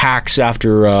bunch of hacks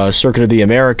after Circuit of the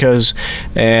Americas,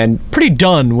 and pretty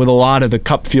done with a lot of the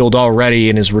Cup field already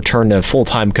in his return to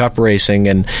full-time Cup racing,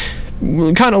 and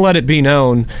kind of let it be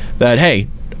known that, hey,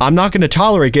 I'm not going to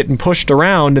tolerate getting pushed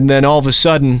around, and then all of a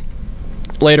sudden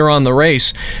later on in the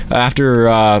race,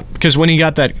 after because when he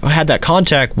had that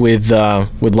contact with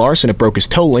Larson, it broke his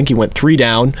toe link. He went 3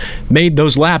 down, made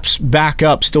those laps back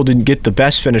up, still didn't get the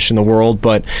best finish in the world,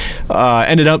 but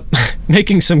ended up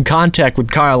making some contact with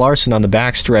Kyle Larson on the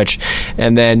backstretch,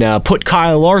 and then put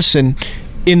Kyle Larson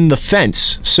in the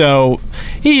fence. So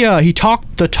he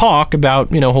talked the talk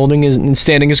about holding his and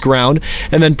standing his ground,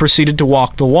 and then proceeded to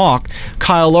walk the walk.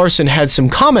 Kyle Larson had some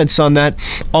comments on that.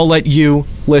 I'll let you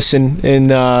listen,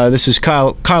 and this is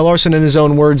Kyle Larson in his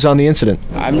own words on the incident.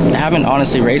 I haven't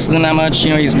honestly raced with him that much.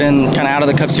 He's been kind of out of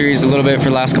the Cup Series a little bit for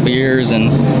the last couple of years,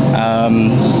 and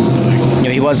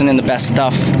he wasn't in the best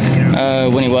stuff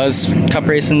when he was Cup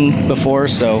racing before,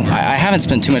 so I haven't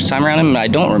spent too much time around him, and I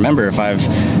don't remember if I've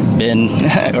been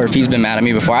or if he's been mad at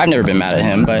me before. I've never been mad at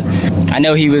him, but I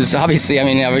know he was obviously,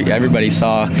 everybody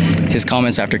saw his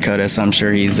comments after COTA, so I'm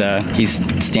sure he's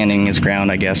standing his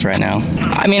ground, I guess, right now.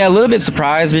 A little bit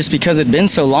surprised just because it'd been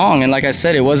so long, and like I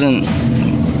said, it wasn't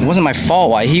my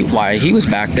fault why he was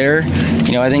back there.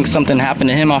 I think something happened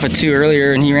to him off of 2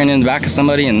 earlier, and he ran in the back of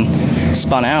somebody and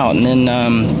spun out, and then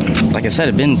like I said,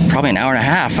 it'd been probably an hour and a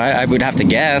half, I would have to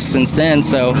guess, since then.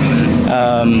 So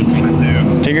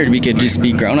figured we could just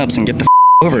be grown-ups and get the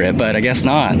over it, but I guess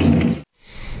not.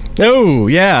 Oh,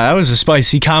 yeah, that was a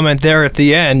spicy comment there at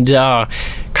the end.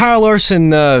 Kyle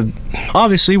Larson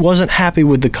obviously wasn't happy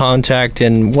with the contact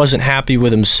and wasn't happy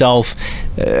with himself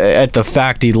at the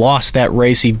fact he lost that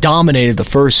race. He dominated the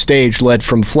first stage, led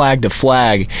from flag to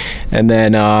flag, and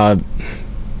then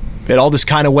it all just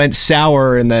kind of went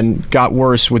sour and then got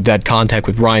worse with that contact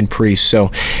with Ryan Preece.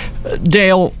 So,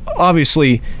 Dale,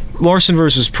 obviously, Larson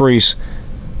versus Preece,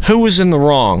 who was in the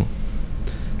wrong?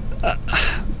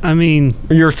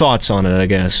 Your thoughts on it, I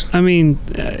guess.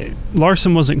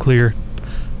 Larson wasn't clear,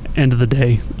 end of the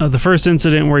day. The first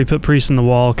incident where he put Preece in the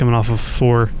wall coming off of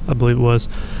 4, I believe it was,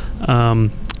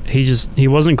 he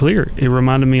wasn't clear. It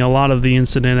reminded me a lot of the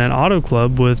incident at Auto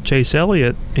Club with Chase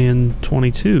Elliott in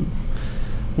 22,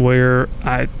 where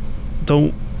I'm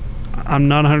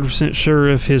not 100% sure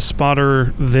if his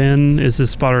spotter then is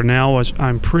his spotter now, which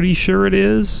I'm pretty sure it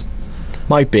is.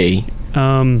 Might be.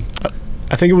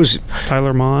 I think it was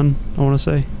Tyler Mon, I want to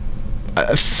say.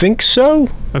 I think so.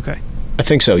 Okay. I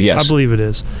think so, yes. I believe it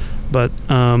is. But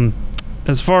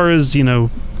as far as, the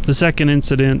second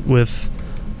incident with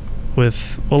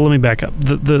well, let me back up.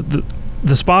 The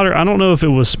spotter, I don't know if it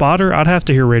was spotter. I'd have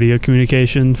to hear radio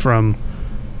communication from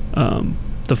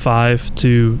the 5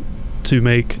 to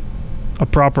make a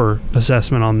proper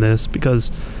assessment on this,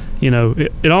 because,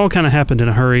 it all kind of happened in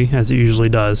a hurry, as it usually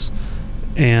does.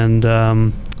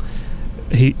 And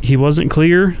he wasn't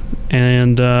clear,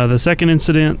 and the second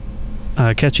incident,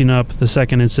 catching up,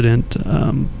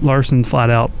 Larson flat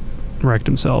out wrecked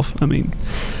himself.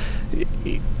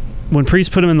 When Preece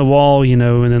put him in the wall, and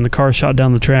then the car shot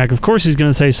down the track, of course he's going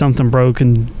to say something broke,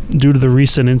 and due to the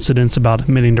recent incidents about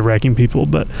admitting to wrecking people,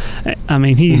 but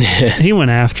he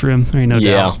went after him, there ain't no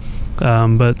doubt.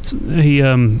 But he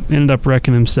ended up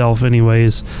wrecking himself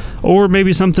anyways, or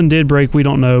maybe something did break, we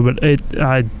don't know, but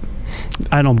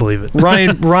I don't believe it.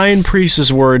 Ryan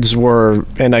Preece's words were,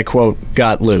 and I quote,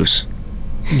 "got loose."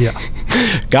 Yeah.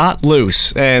 Got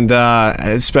loose, and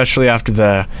especially after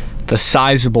the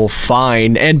sizable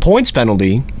fine and points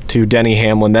penalty to Denny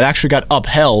Hamlin that actually got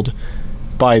upheld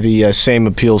by the same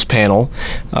appeals panel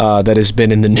that has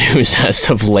been in the news as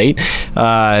of late.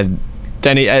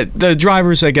 The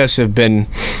drivers, I guess, have been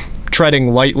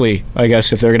treading lightly, I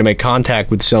guess, if they're going to make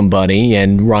contact with somebody,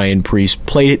 and Ryan Preece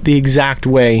played it the exact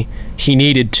way he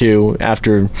needed to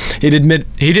after he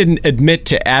didn't admit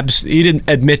to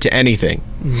anything.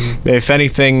 Mm-hmm. If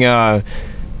anything,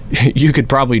 you could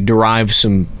probably derive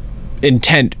some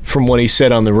intent from what he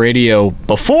said on the radio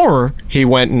before he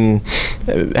went and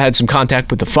had some contact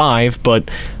with the 5, but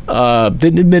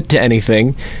didn't admit to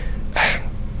anything.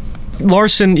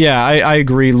 Larson, yeah, I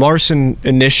agree. Larson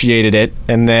initiated it,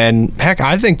 and then, heck,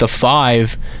 I think the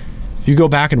 5, if you go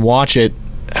back and watch it,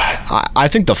 I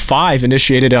think the 5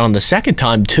 initiated it on the second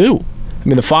time, too.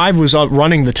 The 5 was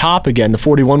running the top again. The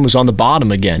 41 was on the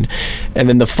bottom again. And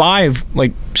then the 5,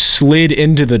 slid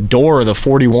into the door of the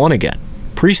 41 again.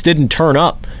 Preece didn't turn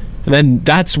up. And then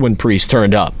that's when Preece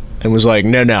turned up and was like,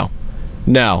 no.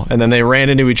 And then they ran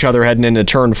into each other heading into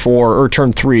turn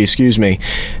 3, excuse me.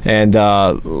 And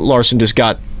Larson just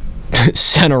got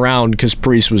sent around because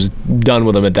Preece was done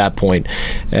with him at that point.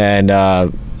 And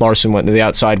Larson went to the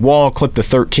outside wall, clipped the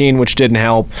 13, which didn't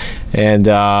help.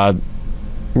 And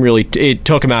really, it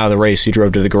took him out of the race. He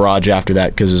drove to the garage after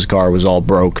that because his car was all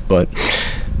broke. But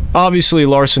obviously,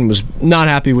 Larson was not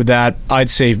happy with that. I'd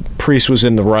say Preece was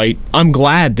in the right. I'm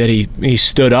glad that he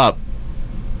stood up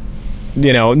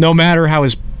no matter how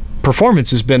his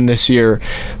performance has been this year.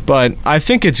 But I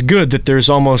think it's good that there's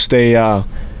almost a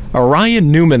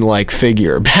Ryan Newman-like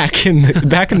figure back in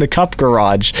the Cup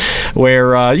garage,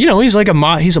 where he's like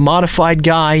he's a modified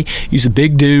guy. He's a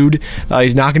big dude.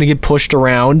 He's not going to get pushed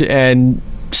around, and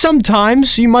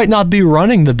sometimes he might not be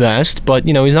running the best, but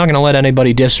he's not going to let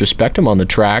anybody disrespect him on the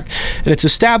track. And it's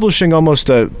establishing almost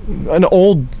an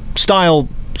old style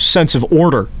sense of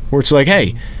order, where it's like,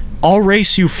 hey, I'll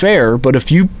race you fair, but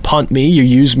if you punt me, you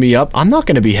use me up, I'm not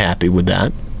going to be happy with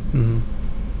that. Mm-hmm.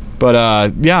 But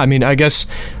I guess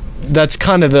that's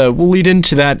kind of we'll lead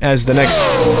into that as the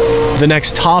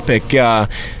next topic.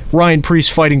 Ryan Preece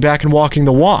fighting back and walking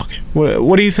the walk.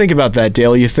 What do you think about that,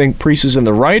 Dale? You think Preece is in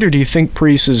the right, or do you think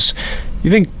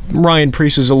Ryan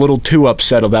Preece is a little too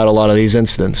upset about a lot of these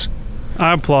incidents?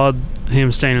 I applaud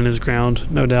him standing his ground,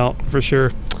 no doubt, for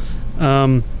sure.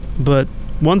 But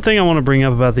one thing I want to bring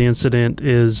up about the incident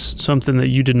is something that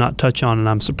you did not touch on, and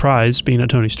I'm surprised, being a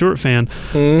Tony Stewart fan,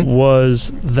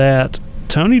 was that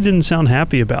Tony didn't sound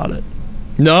happy about it.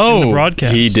 No, in the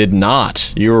broadcast. He did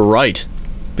not. You were right.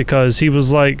 Because he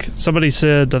was like, somebody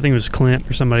said, I think it was Clint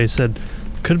or somebody said,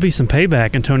 could be some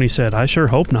payback, and Tony said, I sure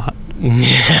hope not.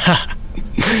 Yeah.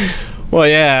 Well,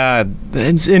 yeah,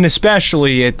 and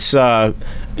especially that's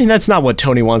not what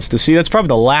Tony wants to see. That's probably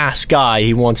the last guy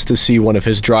he wants to see one of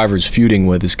his drivers feuding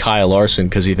with is Kyle Larson,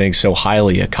 because he thinks so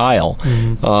highly of Kyle.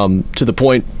 Mm-hmm. To the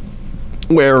point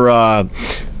where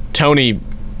Tony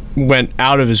went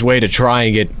out of his way to try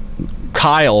and get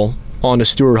Kyle onto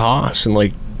Stewart-Haas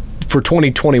and for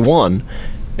 2021,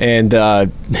 and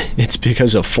it's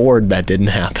because of Ford that didn't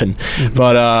happen. Mm-hmm.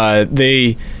 But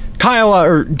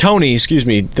Tony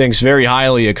thinks very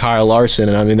highly of Kyle Larson,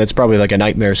 and that's probably like a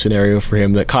nightmare scenario for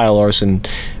him, that Kyle Larson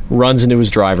runs into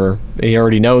his driver. He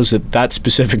already knows that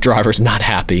specific driver's not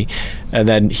happy, and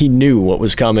then he knew what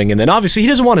was coming, and then obviously he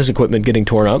doesn't want his equipment getting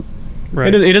torn up.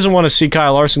 Right. He doesn't want to see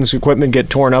Kyle Larson's equipment get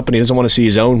torn up, and he doesn't want to see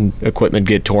his own equipment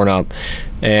get torn up.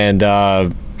 And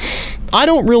I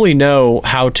don't really know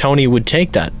how Tony would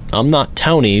take that. I'm not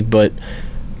Tony, but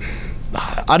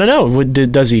I don't know.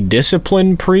 Does he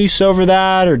discipline Preece over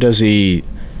that, or does he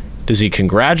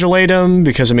congratulate him?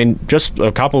 Because just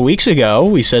a couple of weeks ago,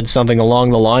 we said something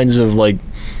along the lines of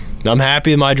I'm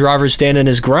happy my driver's standing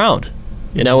his ground,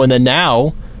 and then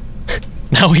now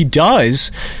he does.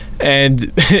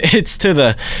 And it's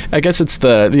the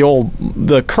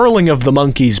curling of the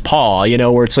monkey's paw,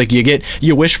 where it's like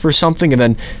you wish for something, and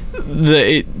then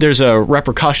there's a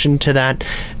repercussion to that.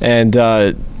 And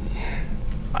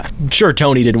I'm sure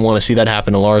Tony didn't want to see that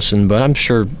happen to Larson, but I'm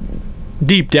sure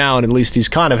deep down, at least, he's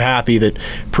kind of happy that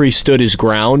Preece stood his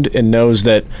ground and knows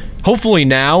that hopefully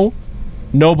now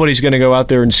nobody's going to go out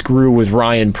there and screw with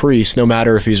Ryan Preece, no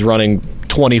matter if he's running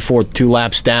 24th 2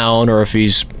 laps down or if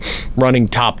he's running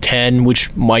top 10,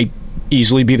 which might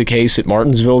easily be the case at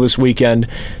Martinsville this weekend.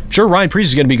 I'm sure Ryan Preece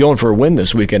is going to be going for a win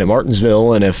this weekend at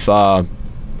Martinsville, and if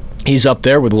he's up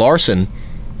there with Larson,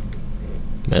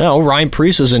 Ryan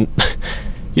Preece isn't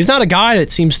he's not a guy that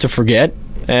seems to forget,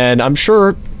 and I'm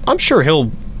sure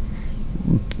he'll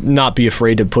not be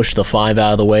afraid to push the 5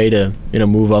 out of the way to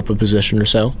move up a position or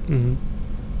so. Mm-hmm.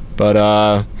 But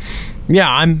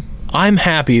I'm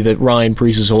happy that Ryan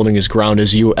Preece is holding his ground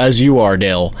as you are,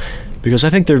 Dale, because I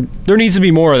think there needs to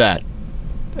be more of that,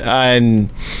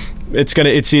 and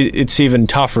it's even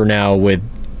tougher now with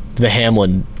the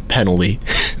Hamlin penalty.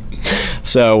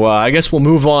 So I guess we'll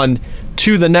move on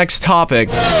to the next topic.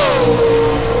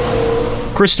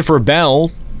 Christopher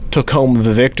Bell took home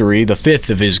the victory, the 5th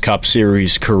of his Cup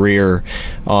Series career,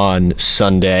 on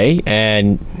Sunday.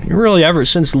 And really, ever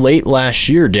since late last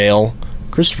year, Dale,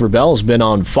 Christopher Bell's been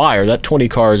on fire. That 20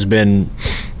 car has been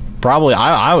probably,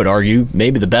 I would argue,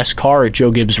 maybe the best car at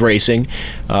Joe Gibbs Racing.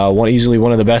 Easily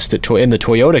one of the best in the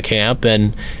Toyota camp.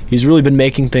 And he's really been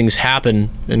making things happen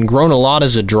and grown a lot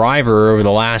as a driver over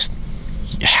the last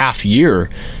half year.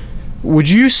 Would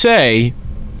you say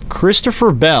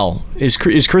Christopher Bell is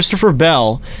Christopher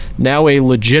Bell now a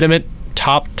legitimate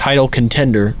top title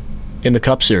contender in the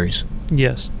Cup Series?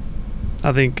 Yes.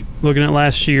 I think looking at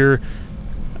last year,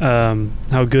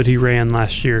 how good he ran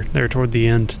last year there toward the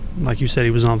end, like you said,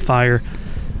 he was on fire,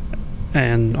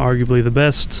 and arguably the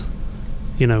best,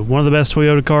 one of the best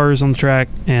Toyota cars on the track,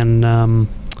 and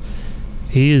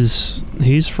he's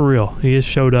for real. He has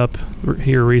showed up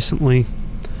here recently.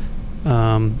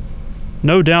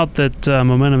 No doubt that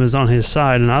momentum is on his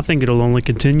side, and I think it'll only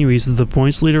continue. He's the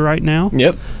points leader right now.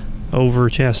 Yep. Over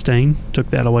Chastain,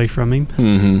 took that away from him.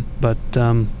 Mm-hmm. But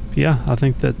I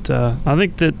think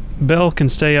that Bell can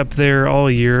stay up there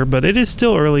all year, but it is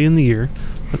still early in the year.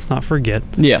 Let's not forget.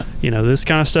 Yeah. This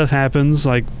kind of stuff happens.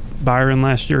 Like Byron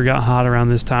last year got hot around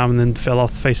this time and then fell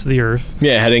off the face of the earth.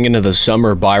 Yeah, heading into the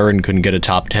summer, Byron couldn't get a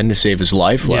top 10 to save his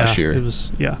life last year.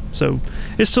 So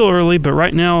it's still early, but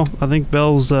right now I think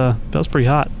Bell's pretty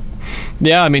hot.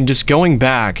 Yeah, I mean, just going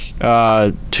back,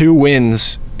 2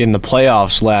 wins in the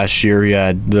playoffs last year. He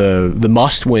had the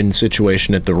must-win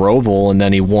situation at the Roval, and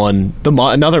then he won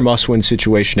another must-win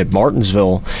situation at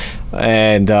Martinsville.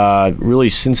 And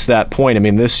really, since that point, I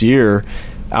mean, this year,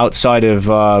 outside of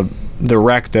the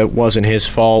wreck that wasn't his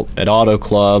fault at Auto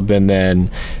Club, and then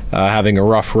having a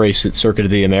rough race at Circuit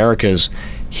of the Americas,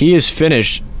 he has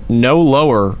finished no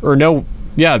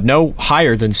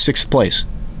higher than 6th place.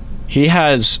 He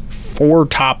has 4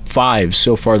 top 5s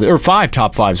so far, or 5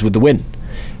 top 5s with the win.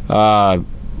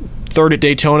 3rd at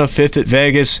Daytona, 5th at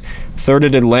Vegas, 3rd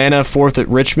at Atlanta, 4th at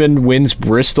Richmond, wins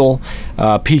Bristol,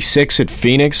 P6 at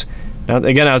Phoenix. Now,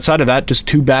 again, outside of that, just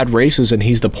 2 bad races, and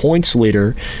he's the points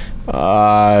leader.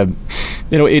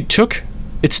 It took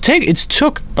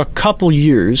a couple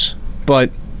years,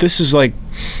 but this is what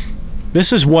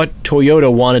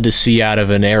Toyota wanted to see out of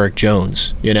an Eric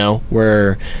Jones,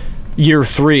 where year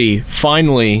 3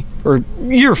 finally, or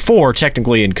year 4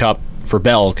 technically in Cup for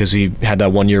Bell, because he had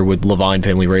that 1 year with Levine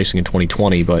Family Racing in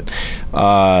 2020, but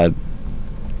that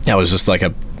was just like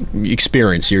a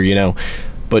experience year,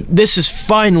 But this is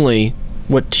finally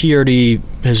what TRD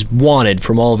has wanted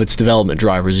from all of its development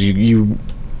drivers. You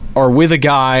are with a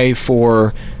guy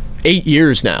for 8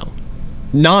 years now.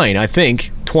 9, I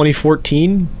think.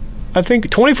 2014 or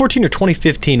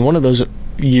 2015, one of those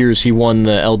years he won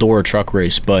the Eldora truck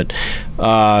race. But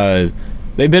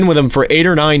they've been with him for 8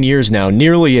 or 9 years now,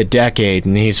 nearly a decade,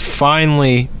 and he's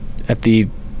finally at the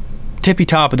tippy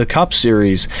top of the Cup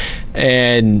Series,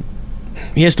 and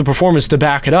he has the performance to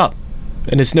back it up.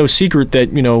 And it's no secret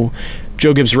that,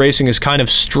 Joe Gibbs Racing has kind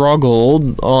of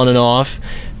struggled on and off,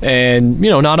 and,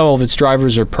 not all of its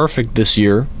drivers are perfect this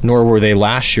year, nor were they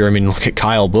last year. I mean, look at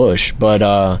Kyle Busch. But,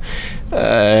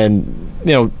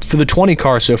 for the 20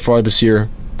 car so far this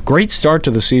year, great start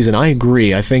to the season. I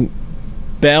agree. I think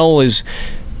Bell is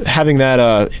having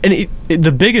that,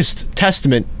 the biggest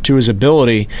testament to his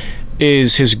ability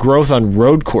is his growth on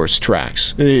road course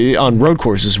tracks, on road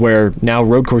courses, where now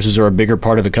road courses are a bigger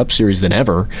part of the Cup Series than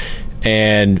ever.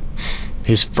 And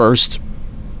his first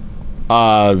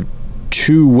 2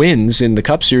 wins in the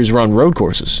Cup Series were on road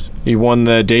courses. He won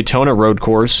the Daytona road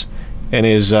course in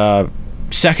his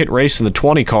second race in the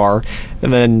 20 car,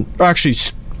 and then,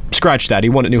 scratch that, he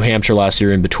won at New Hampshire last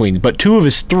year in between. But 2 of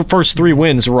his first 3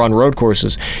 wins were on road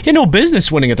courses. He had no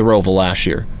business winning at the Roval last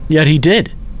year, yet he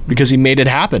did, because he made it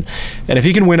happen. And if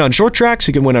he can win on short tracks,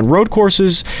 he can win on road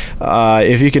courses.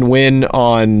 If he can win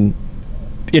on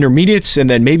intermediates and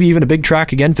then maybe even a big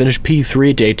track again, finish P3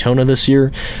 at Daytona this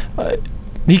year,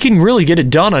 he can really get it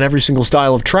done on every single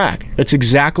style of track. That's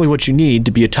exactly what you need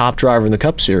to be a top driver in the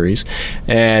Cup Series,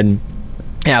 and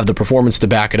have the performance to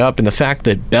back it up. And the fact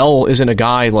that Bell isn't a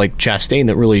guy like Chastain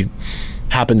that really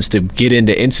happens to get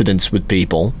into incidents with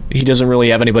people. He doesn't really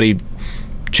have anybody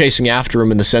chasing after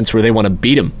him in the sense where they want to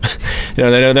beat him. They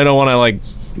don't want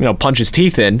to punch his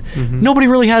teeth in. Mm-hmm. Nobody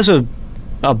really has a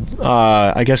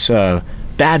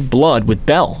bad blood with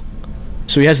Bell,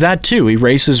 so he has that too. He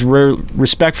races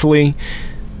respectfully.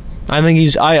 I think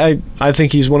he's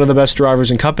one of the best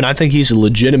drivers in Cup, and I think he's a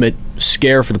legitimate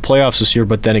scare for the playoffs this year.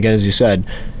 But then again, as you said,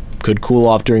 could cool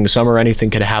off during the summer. Anything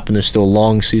could happen. There's still a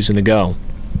long season to go.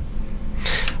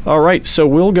 All right, so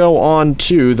we'll go on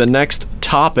to the next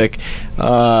topic,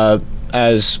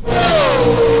 as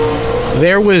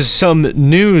there was some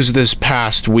news this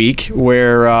past week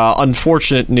where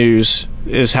unfortunate news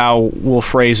is how we'll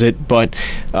phrase it, but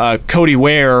Cody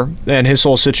Ware and his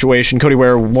whole situation. Cody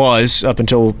Ware was, up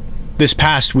until this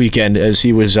past weekend, as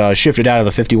he was shifted out of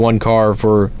the 51 car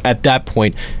for, at that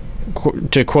point,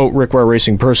 to quote Rick Ware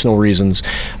Racing, personal reasons.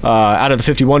 Out of the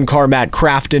 51 car, Matt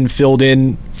Crafton filled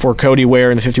in for Cody Ware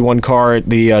in the 51 car at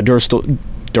the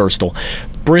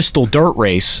Bristol Dirt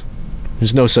Race.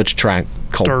 There's no such track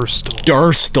called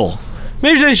Durstel.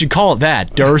 Maybe they should call it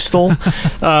that, Durstel.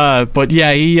 But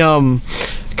yeah,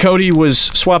 Cody was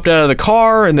swapped out of the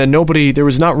car, and then there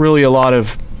was not really a lot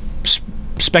of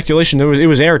speculation. It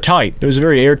was airtight. It was a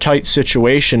very airtight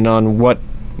situation on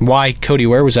why Cody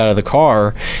Ware was out of the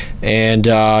car, and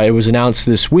it was announced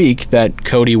this week that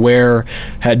Cody Ware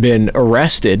had been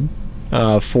arrested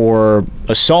for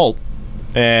assault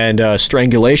and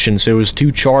strangulation. So it was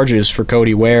 2 charges for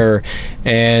Cody Ware,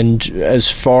 and as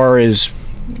far as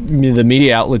the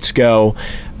media outlets go,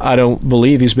 I don't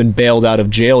believe he's been bailed out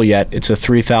of jail yet. It's a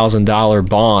 $3,000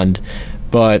 bond,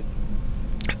 but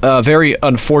A very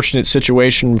unfortunate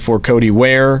situation for Cody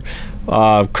Ware,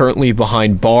 currently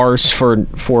behind bars for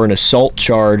an assault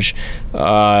charge.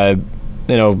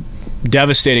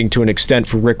 Devastating to an extent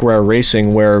for Rick Ware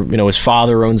Racing, where his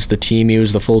father owns the team. He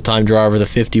was the full-time driver of the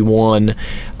 51.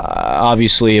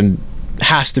 Obviously,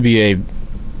 has to be a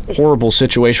horrible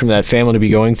situation for that family to be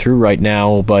going through right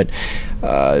now. But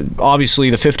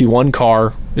obviously, the 51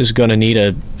 car is going to need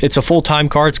it's a full-time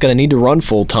car. It's going to need to run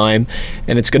full-time,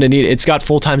 and it's got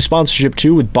full-time sponsorship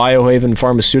too with Biohaven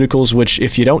Pharmaceuticals, which,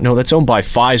 if you don't know, that's owned by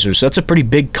Pfizer. So that's a pretty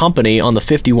big company on the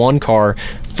 51 car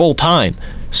full-time.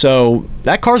 So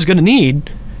that car's going to need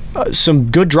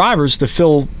some good drivers to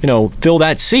fill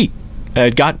that seat.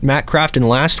 It got Matt Crafton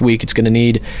last week. It's going to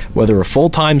need whether a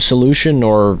full-time solution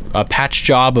or a patch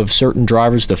job of certain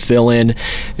drivers to fill in.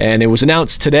 And it was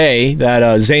announced today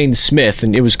that Zane Smith,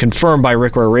 and it was confirmed by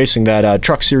Rick Ware Racing that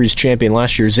Truck Series champion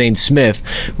last year, Zane Smith,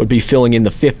 would be filling in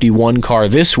the 51 car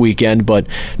this weekend, but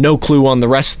no clue on the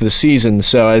rest of the season.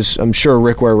 So as I'm sure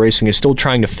Rick Ware Racing is still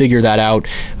trying to figure that out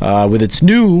with its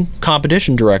new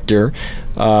competition director,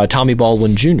 Tommy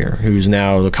Baldwin Jr., who's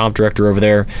now the comp director over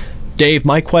there. Dave,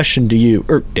 my question to you,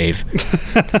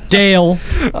 Dale,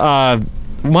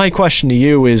 my question to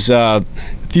you is,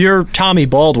 if you're Tommy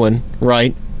Baldwin,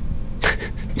 right?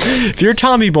 If you're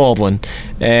Tommy Baldwin,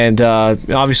 and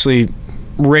obviously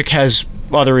Rick has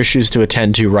other issues to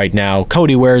attend to right now,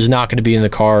 Cody Ware is not going to be in the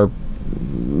car,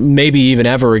 maybe even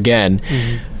ever again.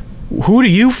 Mm-hmm. Who do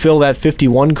you fill that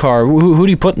 51 car? Who do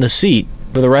you put in the seat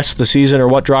for the rest of the season, or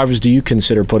what drivers do you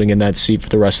consider putting in that seat for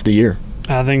the rest of the year?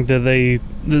 I think that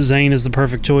Zane is the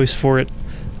perfect choice for it.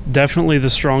 Definitely the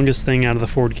strongest thing out of the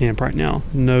Ford camp right now.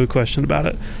 No question about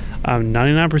it. I'm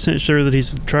 99% sure that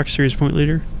he's the Truck Series point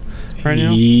leader right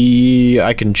now.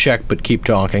 I can check, but keep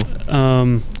talking.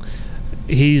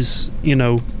 He's,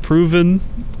 proven,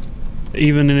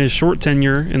 even in his short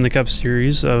tenure in the Cup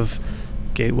Series, of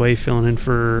Gateway filling in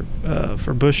for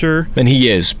Buescher. And he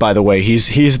is, by the way.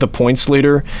 He's the points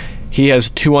leader. He has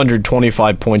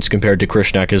 225 points compared to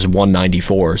Krishnak's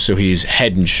 194, so he's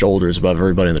head and shoulders above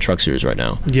everybody in the Truck Series right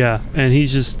now. Yeah, and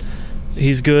he's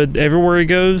good everywhere he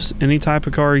goes. Any type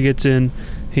of car he gets in,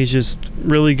 he's just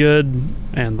really good.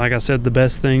 And like I said, the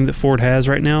best thing that Ford has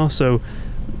right now. So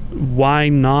why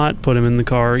not put him in the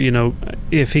car?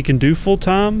 If he can do full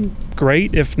time,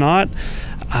 great. If not,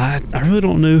 I really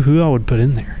don't know who I would put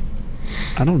in there.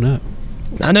 I don't know.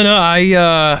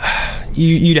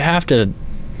 You'd have to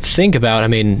think about,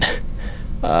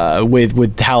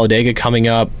 with Talladega coming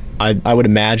up, I would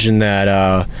imagine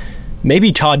that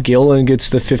maybe Todd Gilliland gets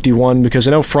the 51, because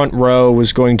I know Front Row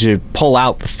was going to pull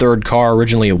out the third car.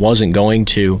 Originally it wasn't going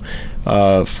to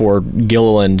for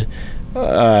Gilliland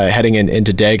heading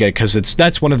into Dega, because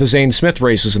that's one of the Zane Smith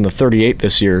races in the 38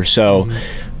 this year. So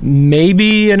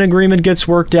maybe an agreement gets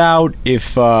worked out.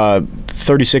 If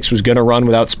 36 was going to run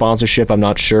without sponsorship, I'm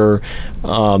not sure.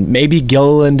 Maybe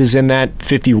Gilliland is in that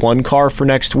 51 car for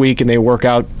next week and they work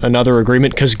out another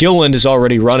agreement, because Gilliland is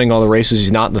already running all the races.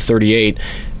 He's not in the 38,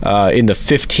 in the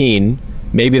 15.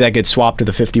 Maybe that gets swapped to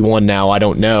the 51 now. I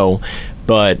don't know.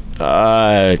 But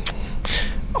I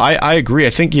agree. I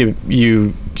think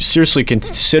you seriously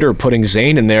consider putting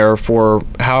Zane in there for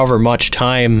however much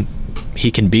time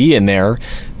he can be in there.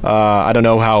 I don't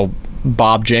know how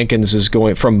Bob Jenkins is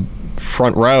going from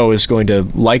Front Row is going to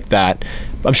like that.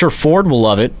 I'm sure Ford will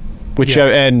love it.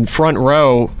 And Front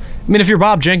Row, if you're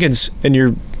Bob Jenkins and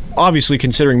you're obviously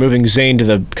considering moving Zane to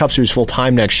the Cup Series full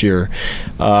time next year,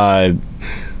 I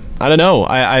don't know.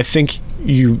 I think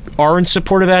you are in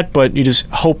support of that, but you just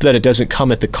hope that it doesn't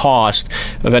come at the cost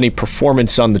of any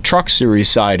performance on the Truck Series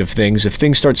side of things. If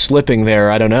things start slipping there,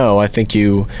 I don't know. I think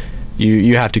you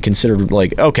have to consider,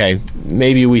 okay,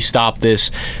 maybe we stop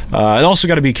this. And also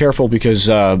got to be careful, because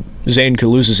Zane could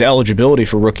lose his eligibility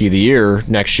for Rookie of the Year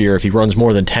next year if he runs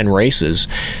more than 10 races.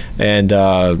 And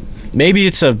maybe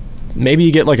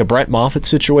you get like a Brett Moffitt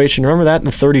situation. Remember that in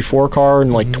the 34 car in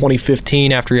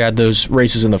 2015 after he had those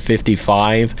races in the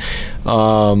 55?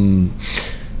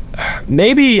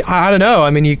 Maybe, I don't know.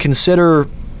 You consider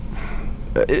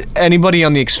anybody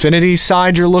on the Xfinity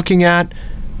side you're looking at,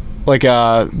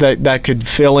 that could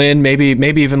fill in,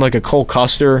 maybe even like a Cole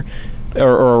Custer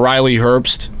or a Riley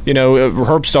Herbst.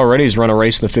 Herbst already has run a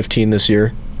race in the 15 this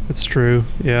year. That's true.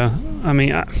 Yeah.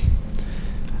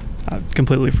 I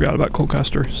completely forgot about Cole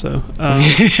Custer, so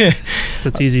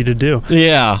that's easy to do.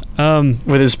 Yeah,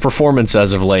 with his performance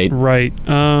as of late. Right.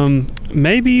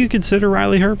 Maybe you consider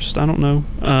Riley Herbst. I don't know.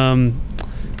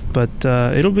 But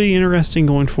it'll be interesting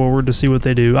going forward to see what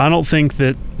they do. I don't think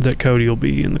that Cody will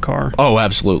be in the car. Oh,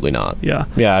 absolutely not. Yeah.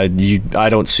 Yeah, I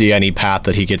don't see any path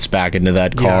that he gets back into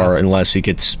that car unless he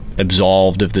gets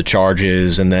absolved of the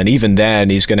charges, and then even then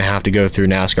he's going to have to go through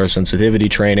NASCAR sensitivity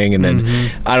training, and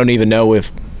then I don't even know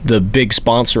if the big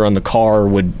sponsor on the car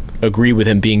would agree with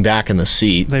him being back in the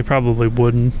seat. They probably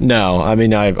wouldn't. No, I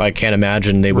mean, I can't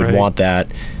imagine they would want that.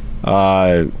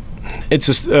 It's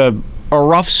just a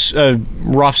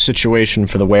rough situation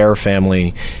for the Ware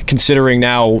family, considering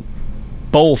now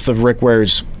both of Rick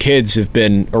Ware's kids have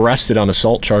been arrested on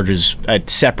assault charges at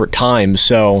separate times.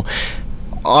 So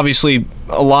obviously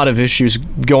a lot of issues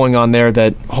going on there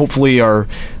that hopefully are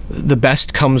the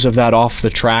best comes of that off the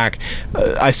track.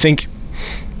 I think,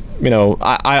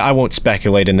 I won't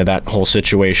speculate into that whole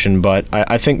situation, but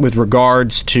I think with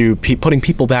regards to putting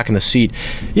people back in the seat,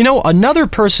 another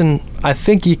person I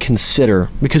think you consider,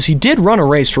 because he did run a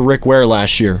race for Rick Ware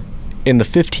last year in the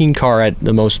 15 car at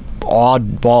the most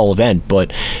oddball event,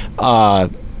 but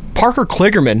Parker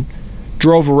Kligerman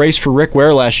drove a race for Rick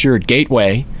Ware last year at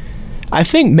Gateway. I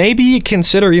think maybe you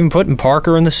consider even putting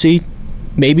Parker in the seat,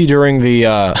 maybe during the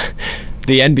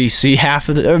NBC half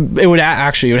of the. It would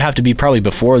have to be probably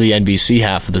before the NBC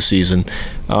half of the season,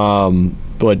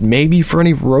 but maybe for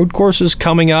any road courses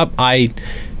coming up.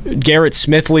 Garrett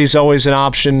Smithley's always an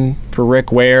option for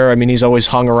Rick Ware. I mean, he's always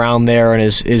hung around there, and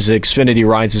his Xfinity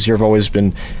rides this year they've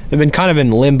been kind of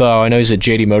in limbo. I know he's at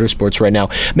JD Motorsports right now.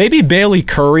 Maybe Bailey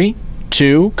Curry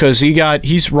too, because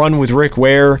he's run with Rick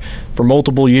Ware for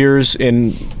multiple years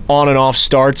in on and off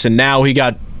starts, and now he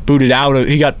got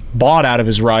bought out of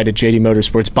his ride at JD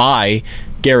Motorsports by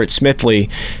Garrett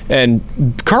Smithley. And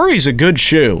Curry's a good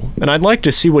shoe, and I'd like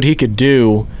to see what he could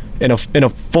do in a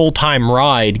full-time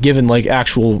ride, given like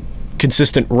actual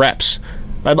consistent reps.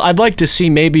 I'd like to see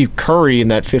maybe Curry in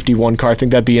that 51 car. I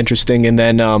think that'd be interesting. And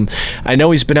then I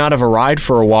know he's been out of a ride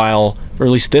for a while, or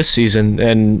at least this season,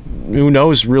 and who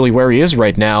knows really where he is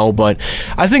right now. But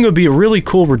I think it would be a really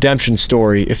cool redemption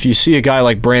story if you see a guy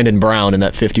like Brandon Brown in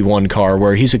that 51 car,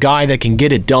 where he's a guy that can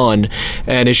get it done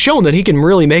and has shown that he can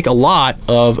really make a lot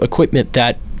of equipment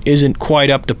that isn't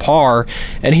quite up to par,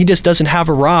 and he just doesn't have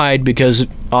a ride because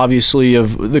obviously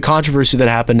of the controversy that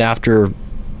happened after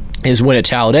his win at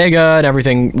Talladega and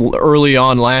everything early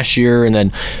on last year, and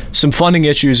then some funding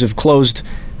issues have closed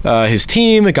his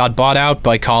team. It got bought out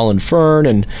by Colin Fern,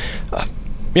 and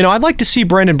I'd like to see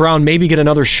Brandon Brown maybe get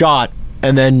another shot,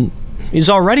 and then it's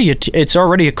already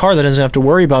a car that doesn't have to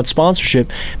worry about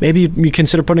sponsorship. Maybe you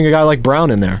consider putting a guy like Brown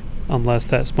in there. Unless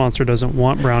that sponsor doesn't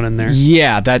want Brown in there.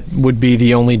 Yeah, that would be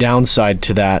the only downside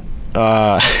to that.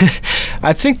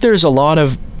 I think there's a lot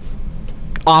of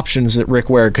options that Rick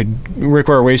Ware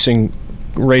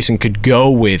Racing could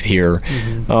go with here.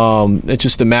 It's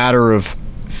just a matter of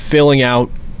filling out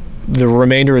the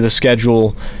remainder of the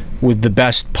schedule with the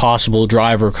best possible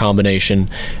driver combination,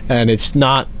 and it's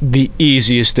not the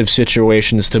easiest of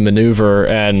situations to maneuver.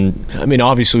 And I mean,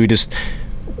 obviously we just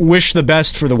wish the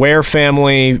best for the Ware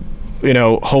family,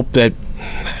 hope that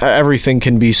everything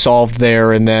can be solved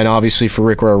there, and then obviously for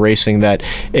Rick Ware Racing that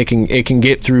it can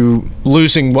get through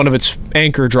losing one of its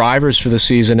anchor drivers for the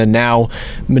season and now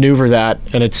maneuver that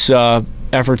and its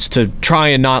efforts to try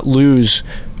and not lose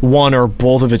one or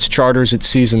both of its charters at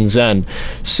season's end.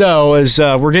 So as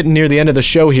we're getting near the end of the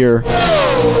show here,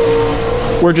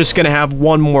 we're just going to have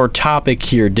one more topic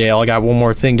here, Dale. I got one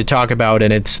more thing to talk about,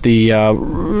 and it's the,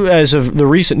 as of the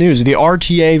recent news, the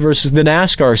RTA versus the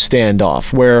NASCAR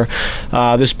standoff, where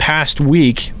this past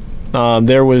week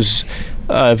there was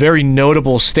a very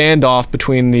notable standoff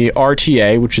between the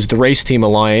RTA, which is the Race Team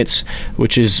Alliance,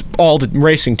 which is all the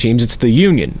racing teams. It's the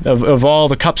union of all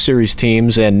the Cup Series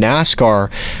teams, and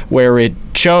NASCAR, where it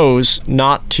chose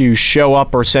not to show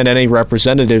up or send any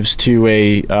representatives to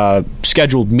a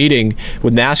scheduled meeting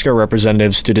with NASCAR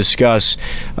representatives to discuss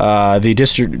the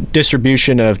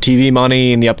distribution of TV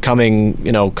money and the upcoming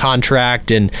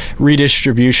contract and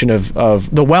redistribution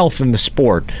of the wealth in the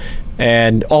sport.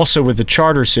 And also with the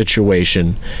charter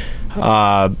situation,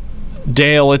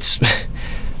 Dale, it's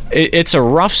a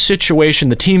rough situation.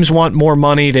 The teams want more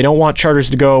money. They don't want charters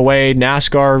to go away.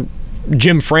 NASCAR,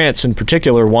 Jim France in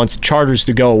particular, wants charters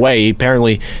to go away. He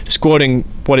apparently, just quoting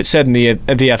what it said in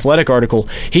the Athletic article,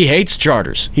 he hates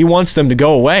charters. He wants them to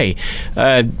go away.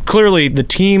 Clearly, the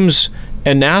teams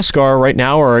and NASCAR right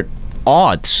now are at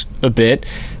odds a bit.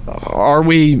 Are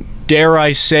we... Dare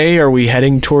I say, are we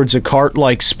heading towards a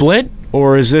cart-like split,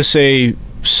 or is this a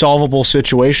solvable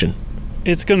situation?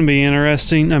 It's going to be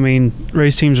interesting. I mean,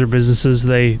 race teams are businesses.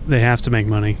 They have to make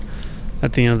money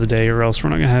at the end of the day, or else we're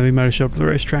not going to have anybody show up to the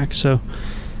racetrack. So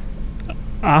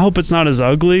I hope it's not as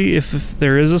ugly if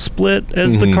there is a split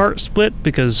as the kart split,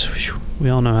 because we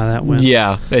all know how that went.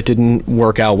 Yeah, it didn't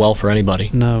work out well for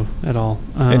anybody. No, at all.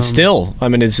 And still, I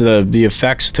mean, it's the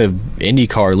effects to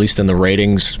IndyCar, at least in the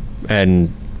ratings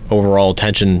and overall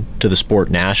attention to the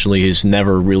sport nationally, has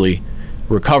never really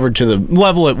recovered to the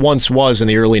level it once was in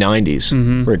the early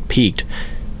 90s, where it peaked.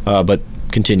 But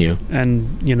continue.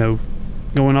 And,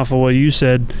 going off of what you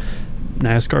said,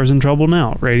 NASCAR's in trouble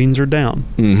now. Ratings are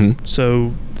down.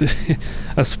 So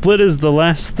a split is the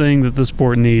last thing that the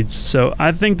sport needs. So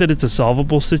I think that it's a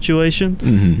solvable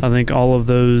situation. I think all of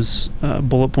those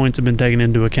bullet points have been taken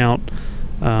into account.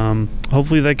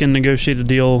 Hopefully they can negotiate a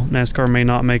deal. NASCAR may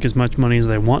not make as much money as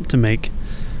they want to make.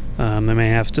 They may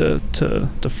have to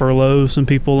furlough some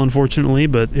people, unfortunately,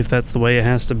 but if that's the way it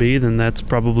has to be, then that's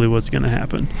probably what's going to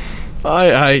happen.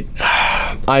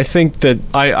 I think that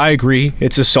I agree.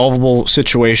 It's a solvable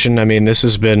situation. I mean, this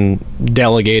has been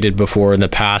delegated before in the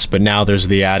past, but now there's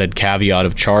the added caveat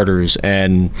of charters,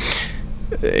 and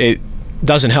it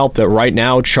doesn't help that right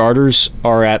now charters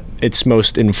are at its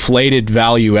most inflated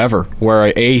value ever,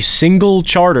 where a single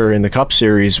charter in the Cup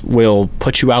Series will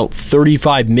put you out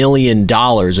 $35 million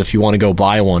if you want to go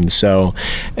buy one. So,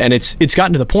 and it's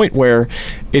gotten to the point where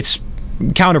it's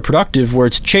counterproductive, where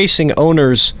it's chasing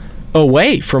owners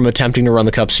away from attempting to run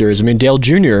the Cup Series. I mean, Dale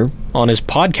Jr. on his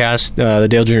podcast, the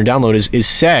Dale Jr. Download, is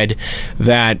said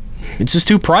that it's just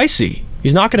too pricey.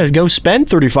 He's not going to go spend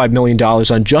 $35 million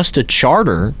on just a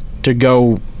charter to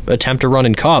go attempt to run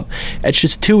in Cup. It's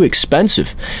just too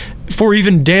expensive for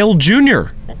even Dale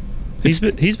Jr. He's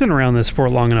been around this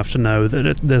sport long enough to know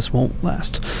that this won't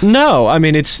last. No, I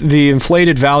mean, it's the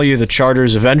inflated value of the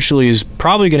charters eventually is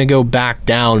probably going to go back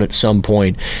down at some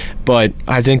point, but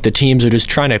I think the teams are just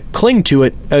trying to cling to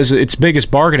it as its biggest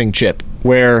bargaining chip,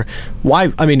 where,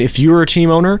 if you were a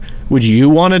team owner, would you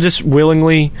want to just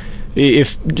willingly,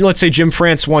 if, let's say, Jim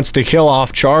France wants to kill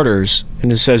off charters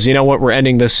and it says, you know what, we're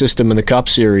ending this system in the Cup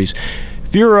Series.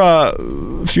 If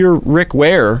you're Rick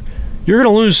Ware, you're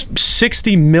going to lose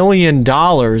 $60 million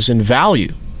in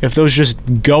value if those just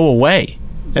go away.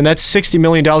 And that's $60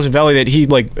 million in value that he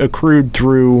accrued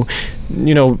through,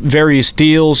 various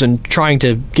deals and trying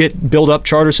to build up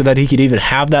charters so that he could even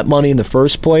have that money in the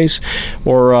first place,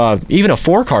 or even a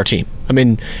 4-car team. I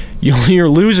mean, you're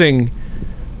losing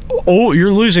over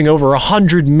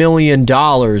 $100 million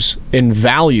in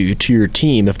value to your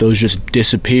team if those just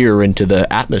disappear into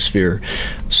the atmosphere.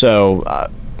 So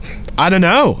I don't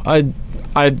know.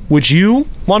 Would you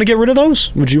want to get rid of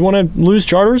those? Would you want to lose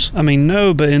charters? I mean,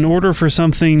 no, but in order for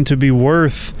something to be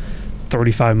worth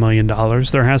 $35 million,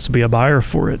 there has to be a buyer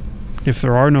for it. If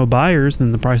there are no buyers,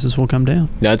 then the prices will come down.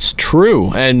 That's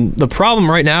true. And the problem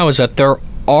right now is that there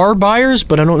are buyers,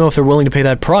 but I don't know if they're willing to pay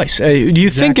that price. Do you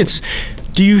think it's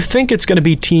going to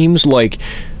be teams like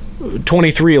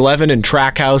 2311 and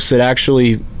Trackhouse that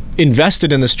actually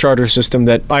invested in this charter system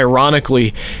that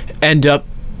ironically end up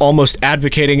almost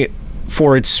advocating it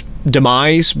for its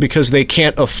demise because they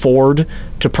can't afford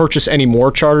to purchase any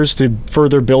more charters to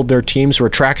further build their teams, where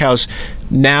Trackhouse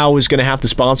now is going to have the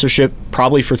sponsorship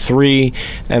probably for 3,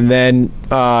 and then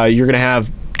you're going to have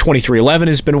 2311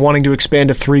 has been wanting to expand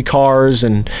to 3 cars,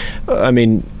 and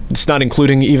it's not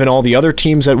including even all the other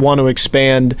teams that want to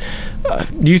expand.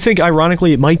 Do you think,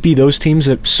 ironically, it might be those teams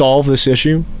that solve this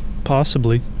issue?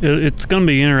 Possibly. It's going to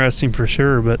be interesting for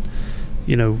sure, but,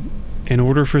 in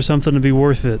order for something to be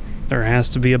worth it, there has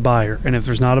to be a buyer. And if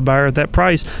there's not a buyer at that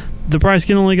price, the price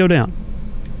can only go down.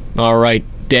 All right.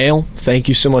 Dale, thank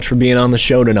you so much for being on the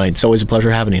show tonight. It's always a pleasure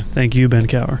having you. Thank you, Ben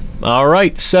Cower. All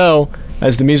right. So,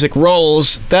 as the music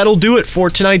rolls, that'll do it for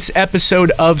tonight's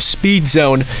episode of Speed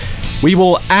Zone. We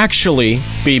will actually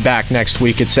be back next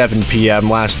week at 7 p.m.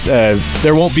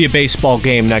 There won't be a baseball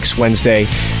game next Wednesday,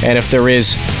 and if there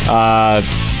is,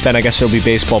 then I guess there'll be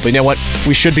baseball. But you know what?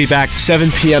 We should be back 7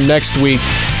 p.m. next week.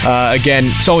 Again,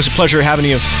 it's always a pleasure having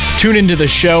you tune into the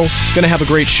show. Going to have a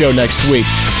great show next week.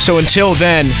 So until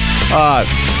then,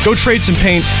 go trade some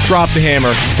paint, drop the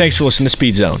hammer. Thanks for listening to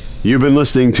Speed Zone. You've been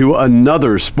listening to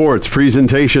another sports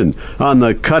presentation on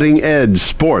the Cutting Edge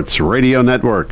Sports Radio Network.